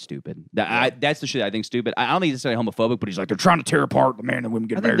all that shit's stupid. That's the shit I think stupid. I don't think he's necessarily homophobic, but he's like they're trying to tear apart the man and women I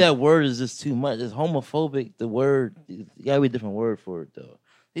get think married. that word is just too much. It's homophobic. The word, you gotta be a different word for it, though.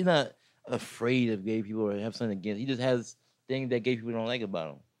 He's not afraid of gay people or have something against. He just has things that gay people don't like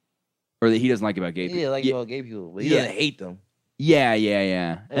about him. Or that he doesn't like about gay people. Yeah, like yeah. about gay people, but he Yeah. doesn't hate them. Yeah.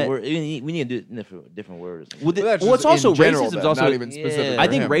 The word- we need to do it different words. Well, But that's well, it's just also in general, racism's then, also. not even specific. Yeah. I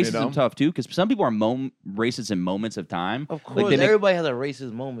to think him, racism you know? tough too because some people are racist in moments of time. Of Like, course, they make- everybody has a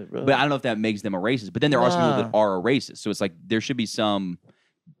racist moment, bro. But I don't know if that makes them a racist. But then there are some people that are a racist. So it's like there should be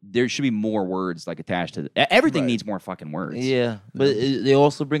more words like attached to it. Everything Right. needs more fucking words. Yeah, but they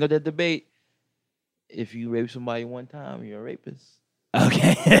also bring up that debate. If you rape somebody one time, you're a rapist.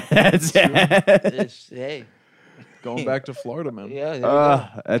 Okay. That's Hey, Going back to Florida, man. yeah. there you go.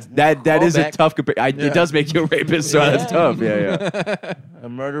 that Call is a back. tough comparison. Yeah. It does make you a rapist, so that's Yeah. tough. Yeah. A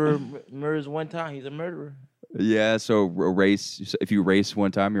murderer murders one time, he's a murderer. Yeah. So if you race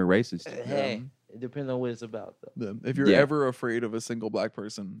one time, you're a racist. Hey, it depends on what it's about, though. Yeah. If you're Yeah. ever afraid of a single black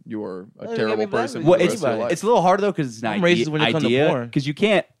person, you are a Well, terrible you gotta be person. black for Well, the it's rest of your life. a little harder though because it's I'm an racist when it comes to idea porn. because you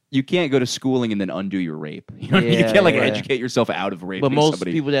can't go to schooling and then undo your rape. You know what I mean? You Yeah, can't like yeah. educate yourself out of raping But most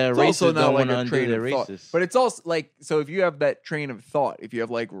somebody. people that are It's racist also not don't like want to a undo train their of thought. racist. But it's also like, so if you have that train of thought, if you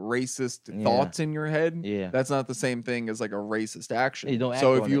have like racist Yeah. thoughts in your head, Yeah. that's not the same thing as like a racist action. You don't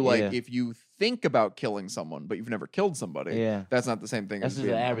So act if on you it, like, yeah. if you think about killing someone, but you've never killed somebody, Yeah. that's not the same thing That's as just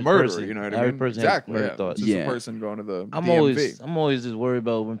being an a average murderer. person. You know what I Average mean? person has Exactly. murder Yeah. thoughts. It's just Yeah. a person going to the I'm DMV. always just worried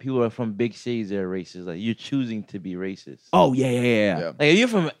about when people are from big cities that are racist. Like you're choosing to be racist. Oh yeah. Yeah. Like if you're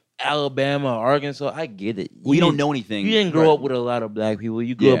from Alabama or Arkansas, I get it. Well, you don't didn't- know anything. You didn't grow Right. up with a lot of black people.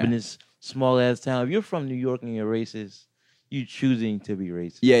 You grew up Yeah. in this small ass town. If you're from New York and you're racist, you choosing to be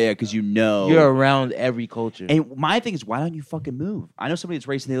racist. Yeah, because you know. You're around every culture. And my thing is, why don't you fucking move? I know somebody that's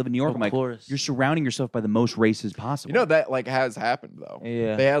racist and they live in New York. Of I'm like, course. you're surrounding yourself by the most races possible. You know, that like has happened though.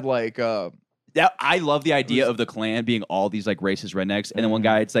 Yeah. They had like, I love the idea of the Klan being all these like racist rednecks, and then one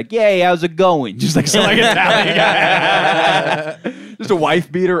guy, it's like, "Yay, how's it going?" Just like some like Italian guy, just a wife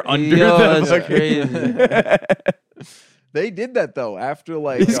beater under Yo, the that's fucking. they did that though after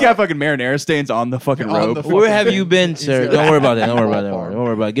like. He's got fucking marinara stains on the fucking On rope. the Where fucking have you thing. been, He's sir? got- Don't worry about that. Don't worry about that. Ball Don't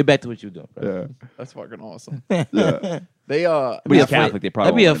worry about it. Get back to what you're doing. Bro. That's fucking awesome. Yeah. They But he's after- Catholic. They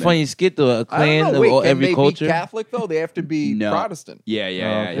probably That'd be a won't let him funny skit though. A I don't clan know. Wait, of can every they culture. be Catholic though? They have to be No. Protestant. in.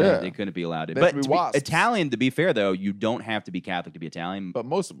 Yeah. Okay. They couldn't be allowed to. They have But to be to be wasps. Italian, to be fair though, you don't have to be Catholic to be Italian. But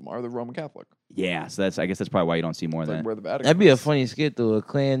most of them are the Roman Catholic. Yeah, so I guess that's probably why you don't see more of It's like that. where the Vatican That'd be a is. funny skit though. A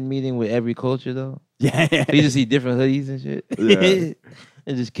clan meeting with every culture though. Yeah. So you just see different hoodies and shit. Yeah.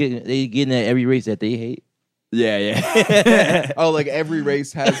 And just kidding. They getting at every race that they hate. Yeah. Oh, like every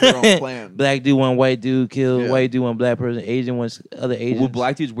race has their own clan. Black dude, one white dude killed. Yeah. White dude, one black person. Asian, one other Asian. Will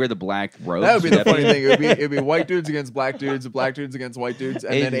black dudes wear the black robes? That would be the Would funny thing. It'd be white dudes against black dudes, and black dudes against white dudes,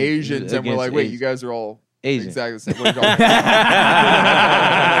 and then Asians Asians, and we're against like, wait, Asians. you guys are all Asian. exactly the same. What are you talking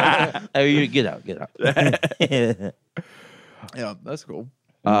I mean, you get out, get out. about? Yeah, that's cool.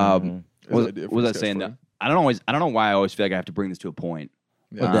 Um, Good was idea for was a I sketch saying for that? you. I don't know why I always feel like I have to bring this to a point.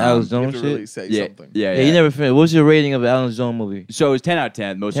 Yeah. What, the Alex You have Jones to shit? really say Yeah, something. yeah, Yeah, you never finished. What's your rating of the Alan Jones movie? So it's 10 out of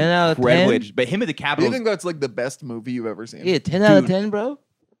 10. Most 10 out of incredible 10? age- But him at the Do you Capitol think that's like the best movie you've ever seen? Yeah, 10 out of Dude. 10, bro.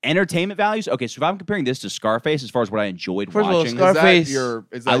 entertainment values. Okay, so if I'm comparing this to Scarface as far as what I enjoyed First of all, watching, Scarface- Is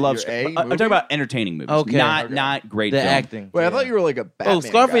that I love. your Scar- A I'm talking movie? about entertaining movies, Okay. not Okay. not great The film. acting. Wait, I thought you were like a Batman Oh,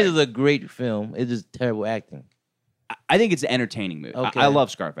 Scarface guy. is a great film. It's just terrible acting. I think it's an entertaining movie. Okay. I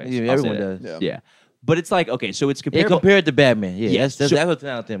love Scarface. Yeah, I'll say everyone that. does. Yeah. Yeah. But it's like, okay, so it's Yeah, comparable. compared to Batman. Yeah, Yeah, that's so- a 10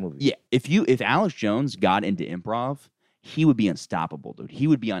 out of 10 movie. Yeah, if Alex Jones got into improv, he would be unstoppable, dude. He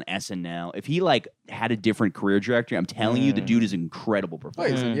would be on SNL. If he like had a different career trajectory, I'm telling you, the dude is an incredible Oh, performer.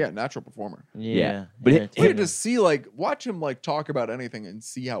 he's a natural performer. Yeah, But yeah, it- You just see, like, watch him like talk about anything and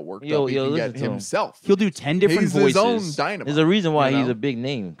see how worked Yo, up he yo, can listen get to him. himself. He'll do 10 different He's voices. his own dynamite. there's a reason why you he's know? a big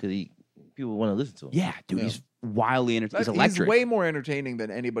name because people want to listen to him. Yeah, dude, Yeah. he's wildly entertaining. He's He's electric. way more entertaining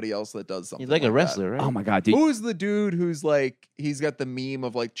than anybody else that does something. He's like a that. wrestler, right? Oh my god, dude. Who's the dude who's like he's got the meme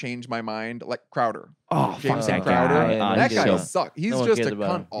of like change my mind, like Crowder? Oh, fuck James that Crowder. guy. Yeah, that he's guy so- sucks. He's no one just a cares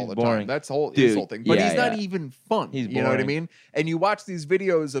about him. cunt all He's the boring. time. That's his Dude, whole thing. But yeah, he's not yeah. even fun. He's you know what I boring. mean? And you watch these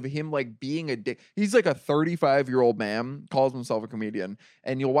videos of him like being a dick. He's like a 35-year-old man, calls himself a comedian,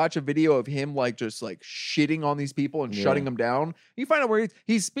 and you'll watch a video of him like just like shitting on these people and Yeah. shutting them down. You find out where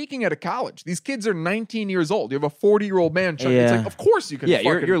he's speaking at a college. These kids are 19 years old. You have a 40-year-old man. It's Yeah. like, of course you can. Yeah,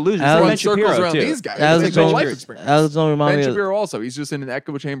 you're fucking a loser. Alex Run run circles Shapiro, around too. these guys. Alex It's like no Jones- life experience. Alex don't remind Ben me. Of, Shapiro also. He's just in an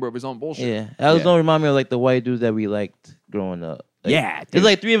echo chamber of his own bullshit. yeah, Alex Yeah. don't remind me of like the white dudes that we liked growing up. Like, Yeah, dude. there's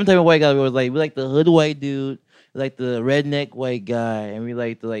like 3 different type of white guys. We like the hood white dude, we like the redneck white guy, and we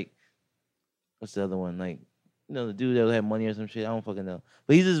like the what's the other one? Like, the dude that had money or some shit. I don't fucking know.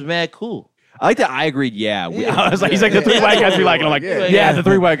 But he's just mad cool. I like that. I agreed. Yeah, Yeah. I was like, he's like the three Yeah. white guys we like. And I'm like, Yeah. yeah, the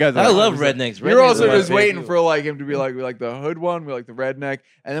three white guys. I love 100%. rednecks. You're Rednecks also are my just waiting favorite. for like him to be like, we like the hood one, we like the redneck,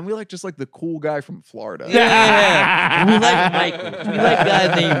 and then we like just like the cool guy from Florida. Yeah, we like Michael. We like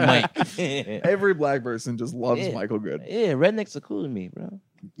guys named Mike. Every black person just loves Yeah. Michael Good. Yeah, rednecks are cool to me, bro.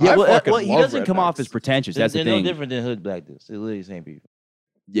 Yeah, I well, fucking he love doesn't come off rednecks. as pretentious. They're, That's the they're thing. no different than hood black dudes. They're literally the same people.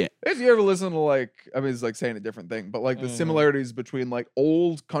 Yeah, If you ever listen to like, I mean, it's like saying a different thing, but like the similarities between like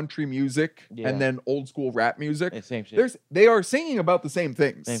old country music Yeah. and then old school rap music, Hey, same shit. they are singing about the same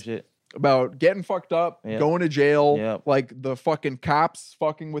things. Same shit. About getting fucked up, Yep. going to jail, Yep. like the fucking cops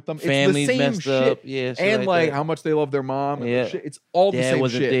fucking with them. Families it's the same messed shit. up. Yeah, shit And like that. how much they love their mom. And Yeah. the shit. It's all the Dad same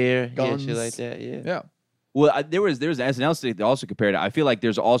wasn't shit. there. Guns. Yeah, shit like that. Yeah. Yeah. well, there was an SNL stick that also compared it. I feel like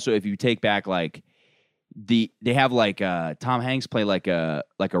there's also, if you take back like they have like Tom Hanks play like a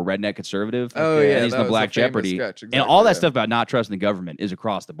redneck conservative. Oh, yeah, and he's that in the was Black a famous Jeopardy, sketch, and all that exactly, stuff about not trusting the government is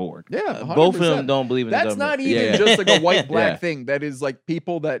across the board. Yeah, Both of 100%. them don't believe in the That's not government. even Yeah. just like a white black Yeah. thing. That is like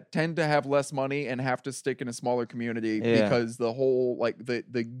people that tend to have less money and have to stick in a smaller community Yeah. because the whole like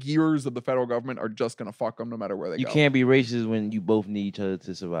the gears of the federal government are just gonna fuck them no matter where they You go. can't be racist when you both need each other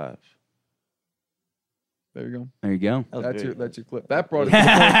to survive. There you go. There you go. That was That's very- your clip. That brought it. To the point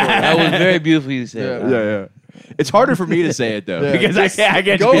That was very beautifully said. Yeah. yeah. It's harder for me to say it though Yeah, because just I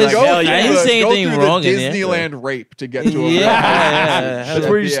can't go, just be like, go hell through yeah. I didn't the, say go anything through wrong the in there. Disneyland rape to get to a Yeah, yeah. That's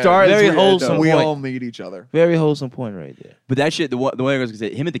where you Yeah. start. Very That's where you end wholesome up. We point. all need each other. Very wholesome point right there. But that shit, the way I was gonna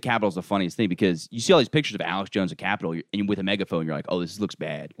say, him at the Capitol is the funniest thing because you see all these pictures of Alex Jones at Capitol and with a megaphone, you're like, oh, this looks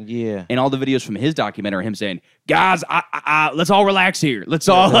bad. Yeah. And all the videos from his documentary are him saying, guys, let's all relax here. Let's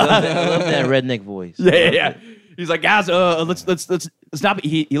all. I love that redneck voice. yeah. He's like, guys, let's not.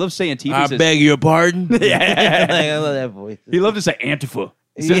 He loves saying Antifa. I He says- beg your pardon. Yeah. Like, I love that voice. He loved to say Antifa.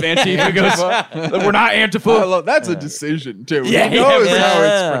 Instead of Antifa, he goes, we're not Antifa. That's a decision too. Yeah, he knows yeah. how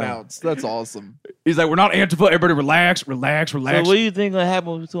it's Yeah. pronounced. That's awesome. He's like, we're not Antifa. Everybody relax. So what do you think gonna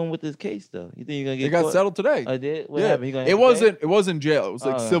happen to him with this case though? You think he's gonna get It got caught? settled today. I did. What Yeah, happened? He gonna have it to wasn't. It wasn't jail. It was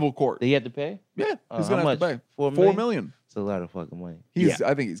like Oh. civil court. Pay? Did he have to pay? Yeah, he's how gonna have to much? pay $4 $4 million. It's a lot of fucking money.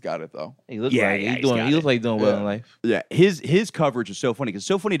 I think he's got it though. He looks Yeah, like yeah, he's he's doing. got He looks it. like he's doing well Yeah. in life. Yeah, his coverage is so funny because it's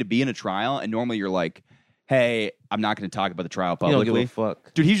so funny to be in a trial and normally you're like, hey, I'm not going to talk about the trial He don't give publicly. a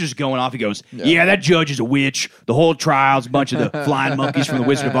fuck. Dude, he's just going off. He goes, Yeah. yeah, that judge is a witch. The whole trial's a bunch of the flying monkeys from the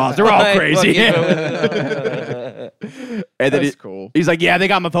Wizard of Oz. They're all crazy. And then That's cool. he's like, yeah, they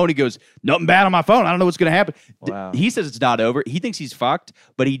got my phone. He goes, nothing bad on my phone. I don't know what's going to happen. Wow. He says it's not over. He thinks he's fucked,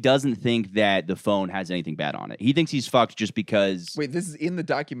 but he doesn't think that the phone has anything bad on it. He thinks he's fucked just because. Wait, this is in the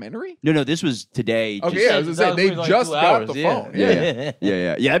documentary? No, this was today. Okay, just- yeah, I was gonna say they just got the phone. Yeah.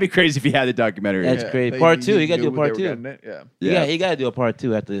 Yeah. That'd be crazy if he had the documentary. That's crazy. Part two, you gotta do a knew part they were two. getting it, Yeah. Yeah, he got to do a part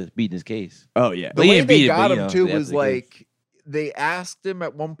two after beating his case. Oh, yeah. The But he way didn't they beat it, got but, him you too know, was that's the case. like they asked him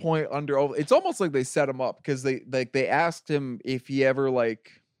at one point under oath. It's almost like they set him up because they asked him if he ever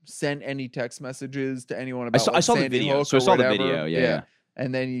like sent any text messages to anyone about. I saw the Sandy video. Hook So I or saw the whatever. video. Yeah.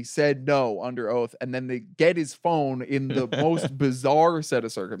 And then he said no under oath, and then they get his phone in the most bizarre set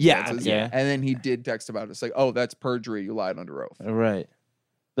of circumstances. Yeah. And then he did text about it. It's like, oh, that's perjury. You lied under oath. All right.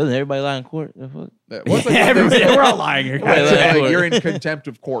 Doesn't everybody lie in court? The fuck? Yeah, what's like Yeah, when they everybody- say- we're all lying here. Everybody It's lying in like, court. you're in contempt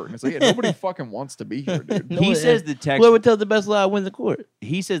of court. And it's like, yeah, nobody fucking wants to be here, dude. No He one- says the text. Whoever tells the best lie wins the court.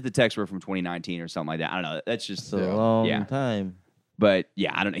 He says the texts were from 2019 or something like that. I don't know. That's just. It's a Yeah. long Yeah. time. But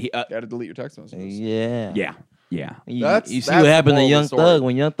yeah, I don't know. He, You got to delete your text messages. Yeah. yeah. Yeah. You, That's- you see that's what the happened to moral of Young the story. Thug.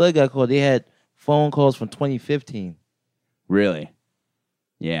 When Young Thug got caught, they had phone calls from 2015. Really?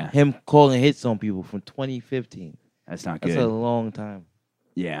 Yeah. Him calling hits on people from 2015. That's not That's good. a long time.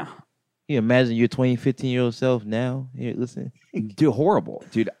 Yeah. You imagine your 15-year-old self now? Here, listen. Dude, horrible.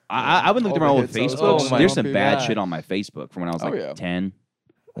 Dude, I've been looking through my All old the hits, Facebook. oh There's my some bad God. shit on my Facebook from when I was Oh, like yeah. 10.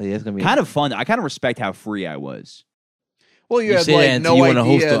 Oh, yeah, it's gonna be Kind of fun. I kind of respect how free I was. Well, you You had say that like until no you want to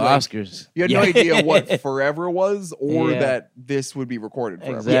host idea. the like, Oscars. you had no idea what forever was, or Yeah. that this would be recorded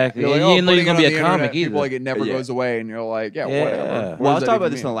forever. Exactly. You're And like, you didn't know putting you're it gonna be on a the comic internet, people either. like it never Yeah. goes away, and you're like, yeah, Yeah. whatever. Well, What Well, I does was that talking about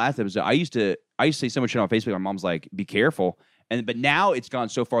even this in the mean? last episode. I used to say so much shit on Facebook. My mom's like, "Be careful," but now it's gone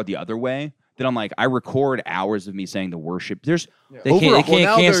so far the other way that I'm like, I record hours of me saying the worship. There's They over can't, they a can't Well,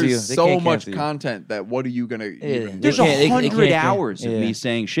 now cancel you. there's They so can't much cancel you. content that what are you gonna even? there's They can't- they 100 can't- hours of yeah. me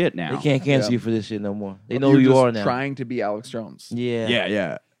saying shit now. They can't cancel Yeah. you for this shit no more. They You're know who you just are now. Trying to be Alex Jones. Yeah.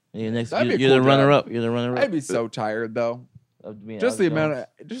 Yeah. You're, next, That'd you're, be a you're the cool runner job. up. You're the runner up. I'd be so tired though. Of being Just the Alex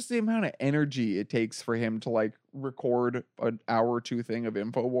amount of energy it takes for him to like record an hour or two thing of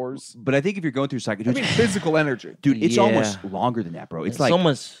Infowars. But I think if you're going through I mean, psychology, physical energy. dude, it's Yeah. almost longer than that, bro. It's Jones. like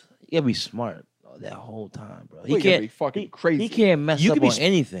Someone's you gotta be smart that whole time, bro. You gotta be fucking crazy. He can't mess You up could be on s-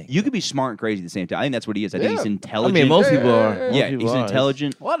 anything. you could be smart and crazy at the same time. I think that's what he is. I think he's Yeah. I intelligent. mean, most Yeah, people yeah, are. yeah, Most yeah, people he's are.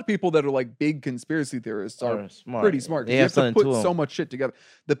 intelligent. A lot of people that are like big conspiracy theorists are Are smart. pretty smart. 'Cause They you have have to something put to 'em. so much shit together.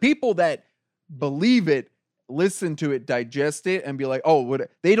 The people that believe it, listen to it, digest it, and be like, "Oh, what?"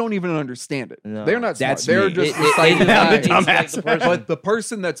 They don't even understand it. No. They're not That's smart. They're me. just It- reciting it- facts. it's like the person- But the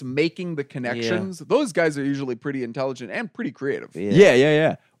person that's making the connections, those guys are usually pretty intelligent and pretty creative.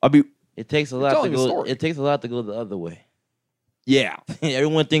 Yeah. I'll be It takes a lot to telling a go. story. It takes a lot to go the other way. yeah.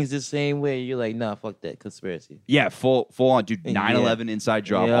 Everyone thinks the same way. You're like, nah, fuck that conspiracy. Yeah, full on, dude. Yeah. 9/11 inside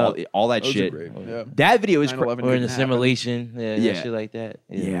job, Yeah. all that Those are shit. great. Yeah. That video is 9/11 Or in the didn't happen. simulation, Yeah. shit like that.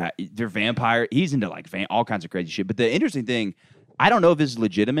 yeah, they're vampire. He's into like all kinds of crazy shit. But the interesting thing, I don't know if this is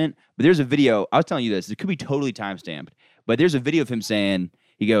legitimate, but there's a video. I was telling you this. It could be totally time stamped, but there's a video of him saying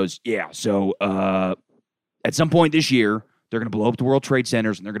he goes, "Yeah, so at some point this year, they're gonna blow up the World Trade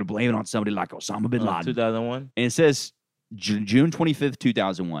Centers and they're gonna blame it on somebody like Osama bin Laden." 2001. And it says June 25th,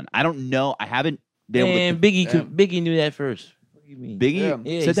 2001. I don't know. I haven't been able And to. Biggie knew that first. What do you mean? Biggie Yeah.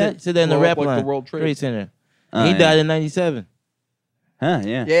 Yeah, said that. said that in the Blow rap up like the line. World Trade. Center. Oh, He yeah. died in 97. Huh?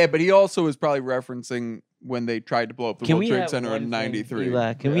 Yeah. Yeah, but he also is probably referencing when they tried to blow up the Can World we Trade have Center one in thing, '93.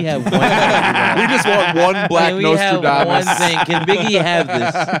 Eli, can we Yeah. have one? We just want one black Can we have Nostradamus. one thing? Can Biggie have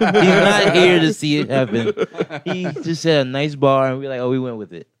this? He's not here to see it happen. He just said a nice bar, and we're like, oh, we went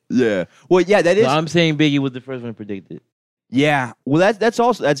with it. Yeah. Well, yeah, that is. So I'm saying Biggie was the first one to predict it. Yeah. Well, that's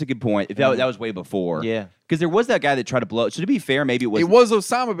also a good point. If that was way before. Yeah. Because there was that guy that tried to blow. So to be fair, maybe it was It was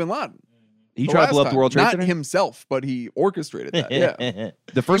Osama bin Laden. he the tried to last blow up the time. World Trade Not Center. himself, but he orchestrated that. Yeah, The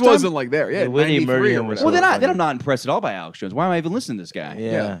he first wasn't time. like there. Yeah, Yeah, when he 93 murdered or him or whatever. Well, then something. I'm not impressed at all by Alex Jones. Why am I even listening to this guy?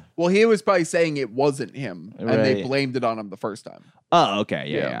 Yeah. Well, he was probably saying it wasn't him, and they Right. blamed it on him the first time. Oh, okay.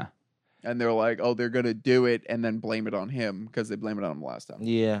 Yeah. Yeah. And they're like, "Oh, they're gonna do it and then blame it on him because they blamed it on him last time."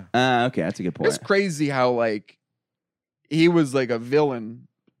 Yeah. Okay, that's a good point. It's crazy how like he was like a villain,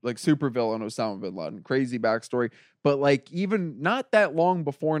 like super villain Osama bin Laden. Crazy backstory. But like even not that long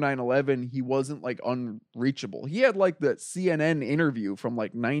before 9/11, he wasn't like unreachable. He had like the CNN interview from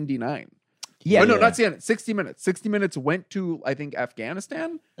like 99. Yeah. Oh, no, yeah. not CNN. 60 Minutes. 60 Minutes went to, I think,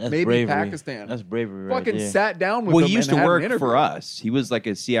 Afghanistan, That's maybe bravery. Pakistan. That's bravery right Fucking there. sat down with Well, him he used and to had an work interview. for us. He was like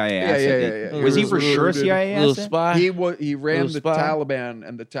a CIA Yeah, asset. yeah, yeah. Was he He for was sure a recruited. CIA Little asset? spy. He ran the Little spy. Taliban,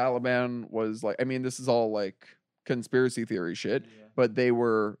 and the Taliban was like, I mean, this is all like conspiracy theory shit, but they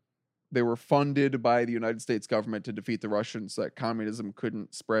were funded by the United States government to defeat the Russians so that communism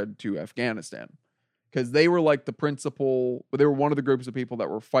couldn't spread to Afghanistan. Because they were like they were one of the groups of people that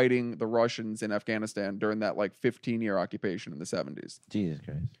were fighting the Russians in Afghanistan during that like 15-year occupation in the 70s. Jesus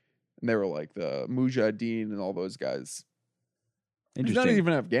Christ. And they were like the Mujahideen and all those guys. He's not Interesting.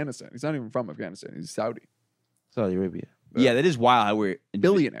 even Afghanistan. He's not even from Afghanistan. He's Saudi. Saudi Arabia. Yeah, that is wild. How we're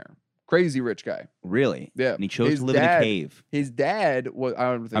Billionaire. Crazy rich guy. Really? Yeah. And he chose His to live in dad- a cave. His dad was. I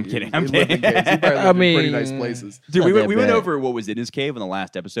don't think I'm he- kidding, he I'm lived in kidding. caves. He probably I lived in pretty nice mean, places. Dude, Not we that went bad. over what was in his cave in the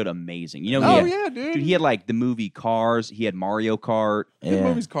last episode. Amazing. You know, Oh he had, yeah, dude. dude, he had like the movie Cars. He had Mario Kart. His Yeah.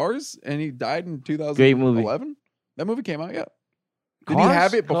 movie's Cars, and he died in 2011. Great movie. That movie came out. Yeah. Did he Cars?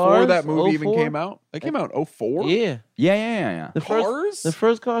 have it before Cars? that movie even 04? came out? It came out in 04? Yeah. Yeah. The Cars?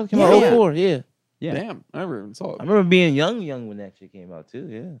 first car came Yeah, out yeah. 04. Yeah. Yeah. Damn, I never even saw I it. remember being young when that shit came out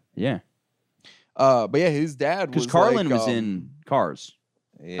too. Yeah. Yeah. But yeah, his dad was Because Carlin like, was in Cars.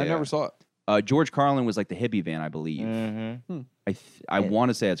 Yeah. I never saw it. George Carlin was like the hippie van, I believe. Mm-hmm. I And- want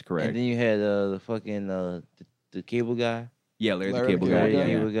to say that's correct. And then you had the fucking the cable guy. Yeah, Larry the Larry the Cable Cable Guy. Guy. Yeah,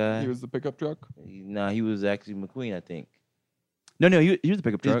 Cable yeah. guy. He was the pickup truck. Nah, he was actually McQueen, I think. No, he was the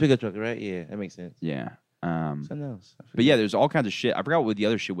pickup He was truck. a pickup truck, right? Yeah, that makes sense. Yeah. Something else. I But yeah, forget. there's all kinds of shit. I forgot what the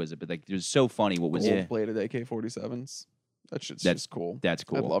other shit was, but like, it was so funny. What was Yeah. it? Gold-plated AK-47s. That shit's That's- just cool. That's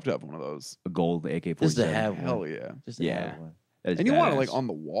cool. I'd love to have one of those. A gold AK-47. Just to have one. Hell yeah. Just to Yeah. have one. That is And you want it like badass. on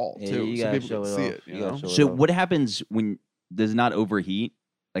the wall Yeah, too, you so gotta people show can it see off. it. You You gotta know. show it So off. what happens when does it not overheat?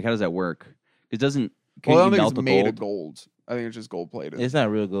 Like, how does that work? It doesn't. Can Well, I you don't think melt it's the made gold? of gold. I think it's just gold plated. It's not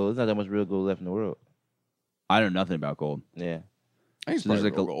real gold. There's not that much real gold left in the world. I know nothing about gold. Yeah. I think it's so there's probably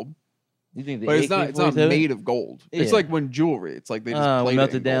like real a- gold, You think the but it's not AK-47? made of gold. It's Yeah. like when jewelry. It's like they just plate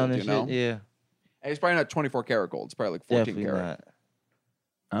melted it in down gold, and you know. shit. Yeah. And it's probably not 24 karat gold. It's probably like 14 Definitely karat.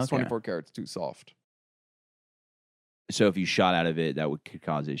 not. It's 24 carats too soft. So if you shot out of it, that could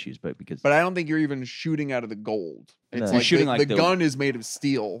cause issues. But because But I don't think you're even shooting out of the gold. It's No. like You're shooting the, like the the- gun is made of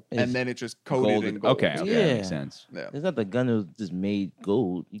steel, It's and then it's just coated in gold. Okay, okay, Yeah. that makes sense. Yeah. It's not the gun that was just made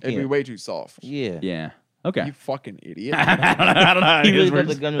gold. You It'd be can't. way too soft. Yeah. Yeah. Okay. You fucking idiot. I don't know. He It really is thought weird.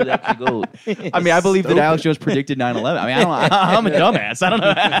 the gun was actually gold. I mean, I believe that Stupid. Alex Jones predicted 9/11. I mean, I don't. I'm a dumbass. I don't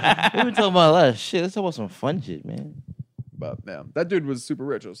We've know. been talking about a lot of shit. Let's talk about some fun shit, man. But yeah, that dude was super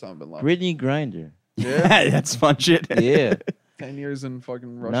rich. Osama bin Laden. Brittany Grinder. Yeah. That's fun shit. Yeah. 10 years in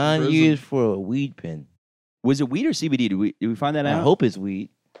fucking Russian 9 prison. years for a weed pen. Was it weed or CBD? Did we find that I out? hope it's weed.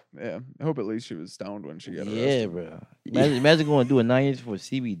 Yeah, I hope at least she was stoned when she got Yeah, arrested. bro. Imagine going to do a 9 years for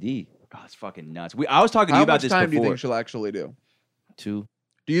CBD. Oh, it's fucking nuts. I was talking to How you about much this time do you before. think she'll actually do? 2.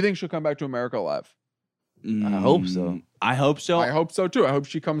 Do you think she'll come back to America alive? I hope so. I hope so. I hope so too. I hope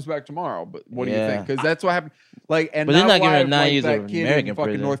she comes back tomorrow. But what do you Yeah. think? Because that's what happened. Like, and But they're that's not giving her why, 9 like, years that of kid American in fucking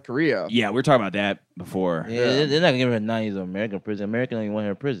prison. North Korea. Yeah, we were talking about that before. Yeah, they're not going to give her 9 years of American prison. American don't even want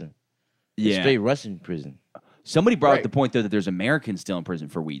her in prison. It's Yeah. straight Russian prison. Somebody brought up Right. the point though that there's Americans still in prison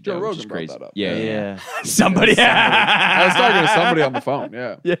for weed. Joe though, which Rogan is brought crazy. that up. Yeah, Yeah. Somebody. I was talking to somebody on the phone.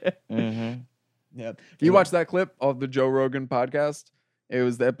 Yeah. Yeah. Mm-hmm. Yeah. Do you watch that clip of the Joe Rogan podcast? It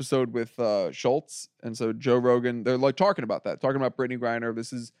was the episode with Schultz. And so Joe Rogan, they're like talking about that, talking about Brittany Griner.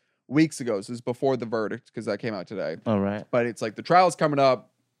 This is weeks ago. This is before the verdict because that came out today. All right. But it's like the trial's coming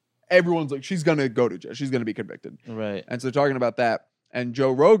up. Everyone's like, she's going to go to jail. She's going to be convicted. Right. And so talking about that. And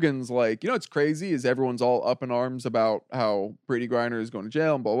Joe Rogan's like, you know what's crazy is everyone's all up in arms about how Brittany Griner is going to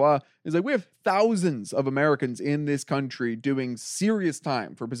jail and blah, blah. He's like, we have thousands of Americans in this country doing serious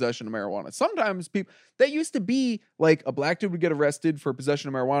time for possession of marijuana. Sometimes people, that used to be like a black dude would get arrested for possession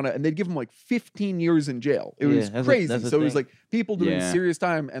of marijuana and they'd give him like 15 years in jail. It Yeah, was that's crazy. that's the So it was thing. like people doing Yeah. serious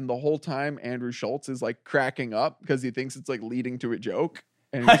time. And the whole time Andrew Schultz is like cracking up because he thinks it's like leading to a joke.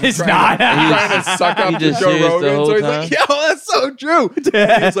 And he's It's trying not. trying to suck He up to just Joe serious the Rogan. whole So he's time? like, yo, that's so true.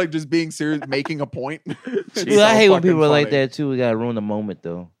 He's like just being serious, making a point. It's Dude, I so hate when fucking people are like funny. that too. We gotta ruin the moment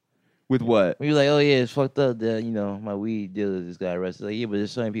though. With what? When you're like, oh yeah, it's fucked up that my weed dealer just got arrested. Like, yeah, but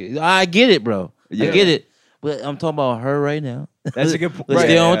there's so many people. I get it, bro. Yeah. I get it. But I'm talking about her right now. That's a good point. Let's Right.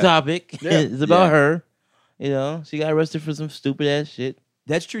 stay on Yeah. topic. Yeah. It's about Yeah. her. You know, she got arrested for some stupid ass shit.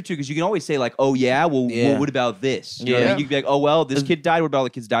 That's true too, because you can always say like, "Oh yeah, well, Yeah. what about this?" You know what I Yeah. mean? You can be like, "Oh well, this kid died. What about all the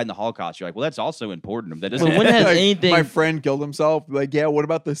kids died in the Holocaust?" You're like, "Well, that's also important." That doesn't. But when has Like, anything? my friend killed himself. Like, yeah, what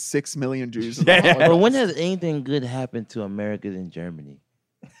about the 6 million Jews? In the Yeah. But Holocaust? when has anything good happened to Americans in Germany?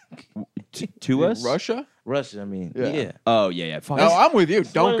 to us, Russia? Russia, I mean, Yeah. yeah. Oh yeah, yeah. Fuck. No, I'm with you.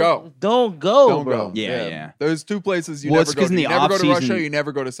 Don't go. Don't go, Don't bro. go. Yeah, yeah. There's two places you Well, never it's go 'cause to. in You the never go to off-season- Russia. You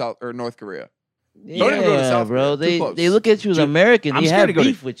never go to South or North Korea. Yeah, Don't even go to South bro. Korea. Too They close. look at you as American. I'm They scared have to go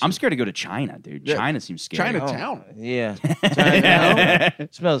beef to. with you. I'm scared to go to China, dude. Yeah. China seems scary. Chinatown. Yeah, I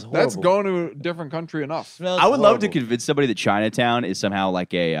smells horrible. That's going to a different country enough. Smells would love to horrible. convince somebody that Chinatown is somehow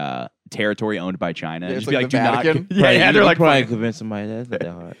like a territory owned by China. Yeah, Just it's be like the do not. Vatican. Yeah, Probably- yeah, you they're could like, probably fine. convince somebody. That's not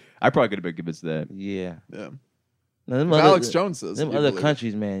that hard. I probably could have been convinced of that. Yeah. Yeah. No, them Alex other, Jones says. them you other believe it.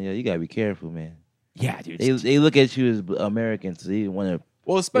 countries, man. Yeah, you gotta be careful, man. Yeah, dude. They look at you as Americans. So they want to.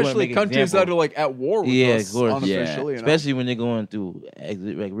 Well, especially make countries that example. are like at war with Yeah, us of course. unofficially. You know? Especially when they're going through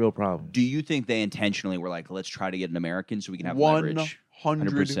like real problems. Do you think they intentionally were like, let's try to get an American so we can have leverage?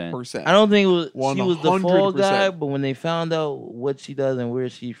 100%. I don't think it was, she was the fall 100%. guy, but when they found out what she does and where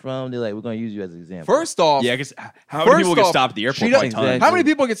she's from, they're like, we're gonna use you as an example. First off, Yeah, because how many people get off, stopped at the she airport? does- By tons? Exactly. How many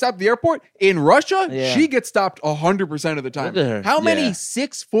people get stopped at the airport in Russia? Yeah. She gets stopped 100% of the time. Look at her. How many Yeah.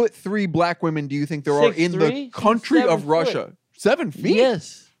 6'3" black women do you think there are in the 6'3"? country She's of 7 Russia? 7 feet?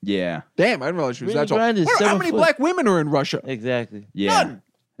 Yes, Yeah, Damn, I didn't realize she was Brittany that tall. Griner is How 7 many foot. black women are in Russia? exactly. yeah. None.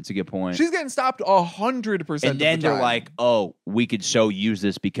 That's a good point. She's getting stopped 100% and then of the they're time. like, oh, we could so use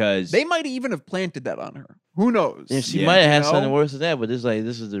this because They might even have planted that on her. Who knows? And she Yeah. might have had You know? something worse than that, but it's like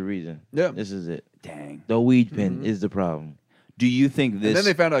this is the reason. Yeah. This is it. dang. The weed pen Mhm. is the problem. Do you think And this? then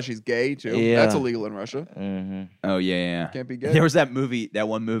they found out she's gay too. Yeah. That's illegal in Russia. Mm-hmm. Oh yeah. Can't be gay. There was that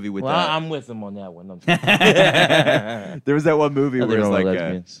one movie with. Well, I'm with them on that one. There was that one movie Nothing where it's wrong with like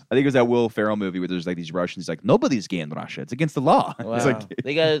lesbians. I think it was that Will Ferrell movie where there's like these Russians like nobody's gay in Russia. It's against the law. Wow. It's like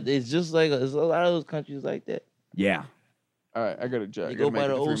they got. It's just like there's a lot of those countries like that. yeah. All right, I got to check. They I go gotta by make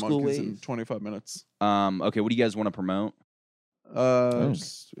the it old 3 school monkeys in ways. 25 minutes. Okay. What do you guys want to promote?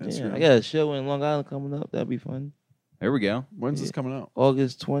 Just Yeah, Instagram. I got a show in Long Island coming up. That'd be fun. There we go. When's this coming out?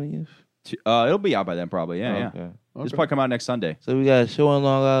 August 20th. It'll be out by then probably. Yeah. Yeah. Okay. This Okay. probably come out next Sunday. So we got a show in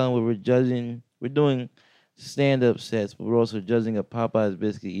Long Island where we're judging. We're doing stand-up sets, but we're also judging a Popeyes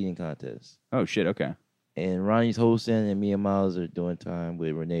biscuit eating contest. Oh shit. Okay. And Ronnie's hosting, and me and Miles are doing time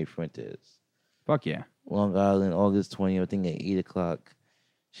with Renee Fuentes. Fuck yeah. Long Island, August 20th, I think at 8 o'clock.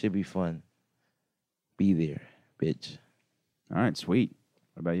 Should be fun. Be there, bitch. All right. Sweet.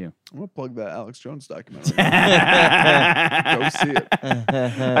 What about you? I'm gonna plug that Alex Jones documentary. I Go see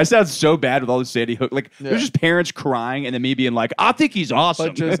it. sound so bad with all the Sandy Hook. Like Yeah. there's just parents crying and then me being like, I think he's awesome.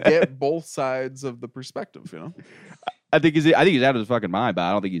 But just get both sides of the perspective, you know. I think he's out of his fucking mind, but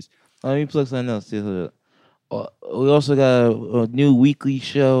I don't think he's. Let me plug something else. We also got a new weekly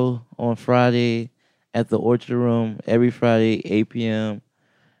show on Friday at the Orchard Room every Friday, 8 p.m.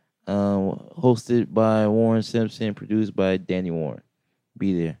 Hosted by Warren Simpson, produced by Danny Warren.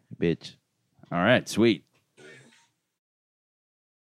 Be there, bitch. All right, sweet.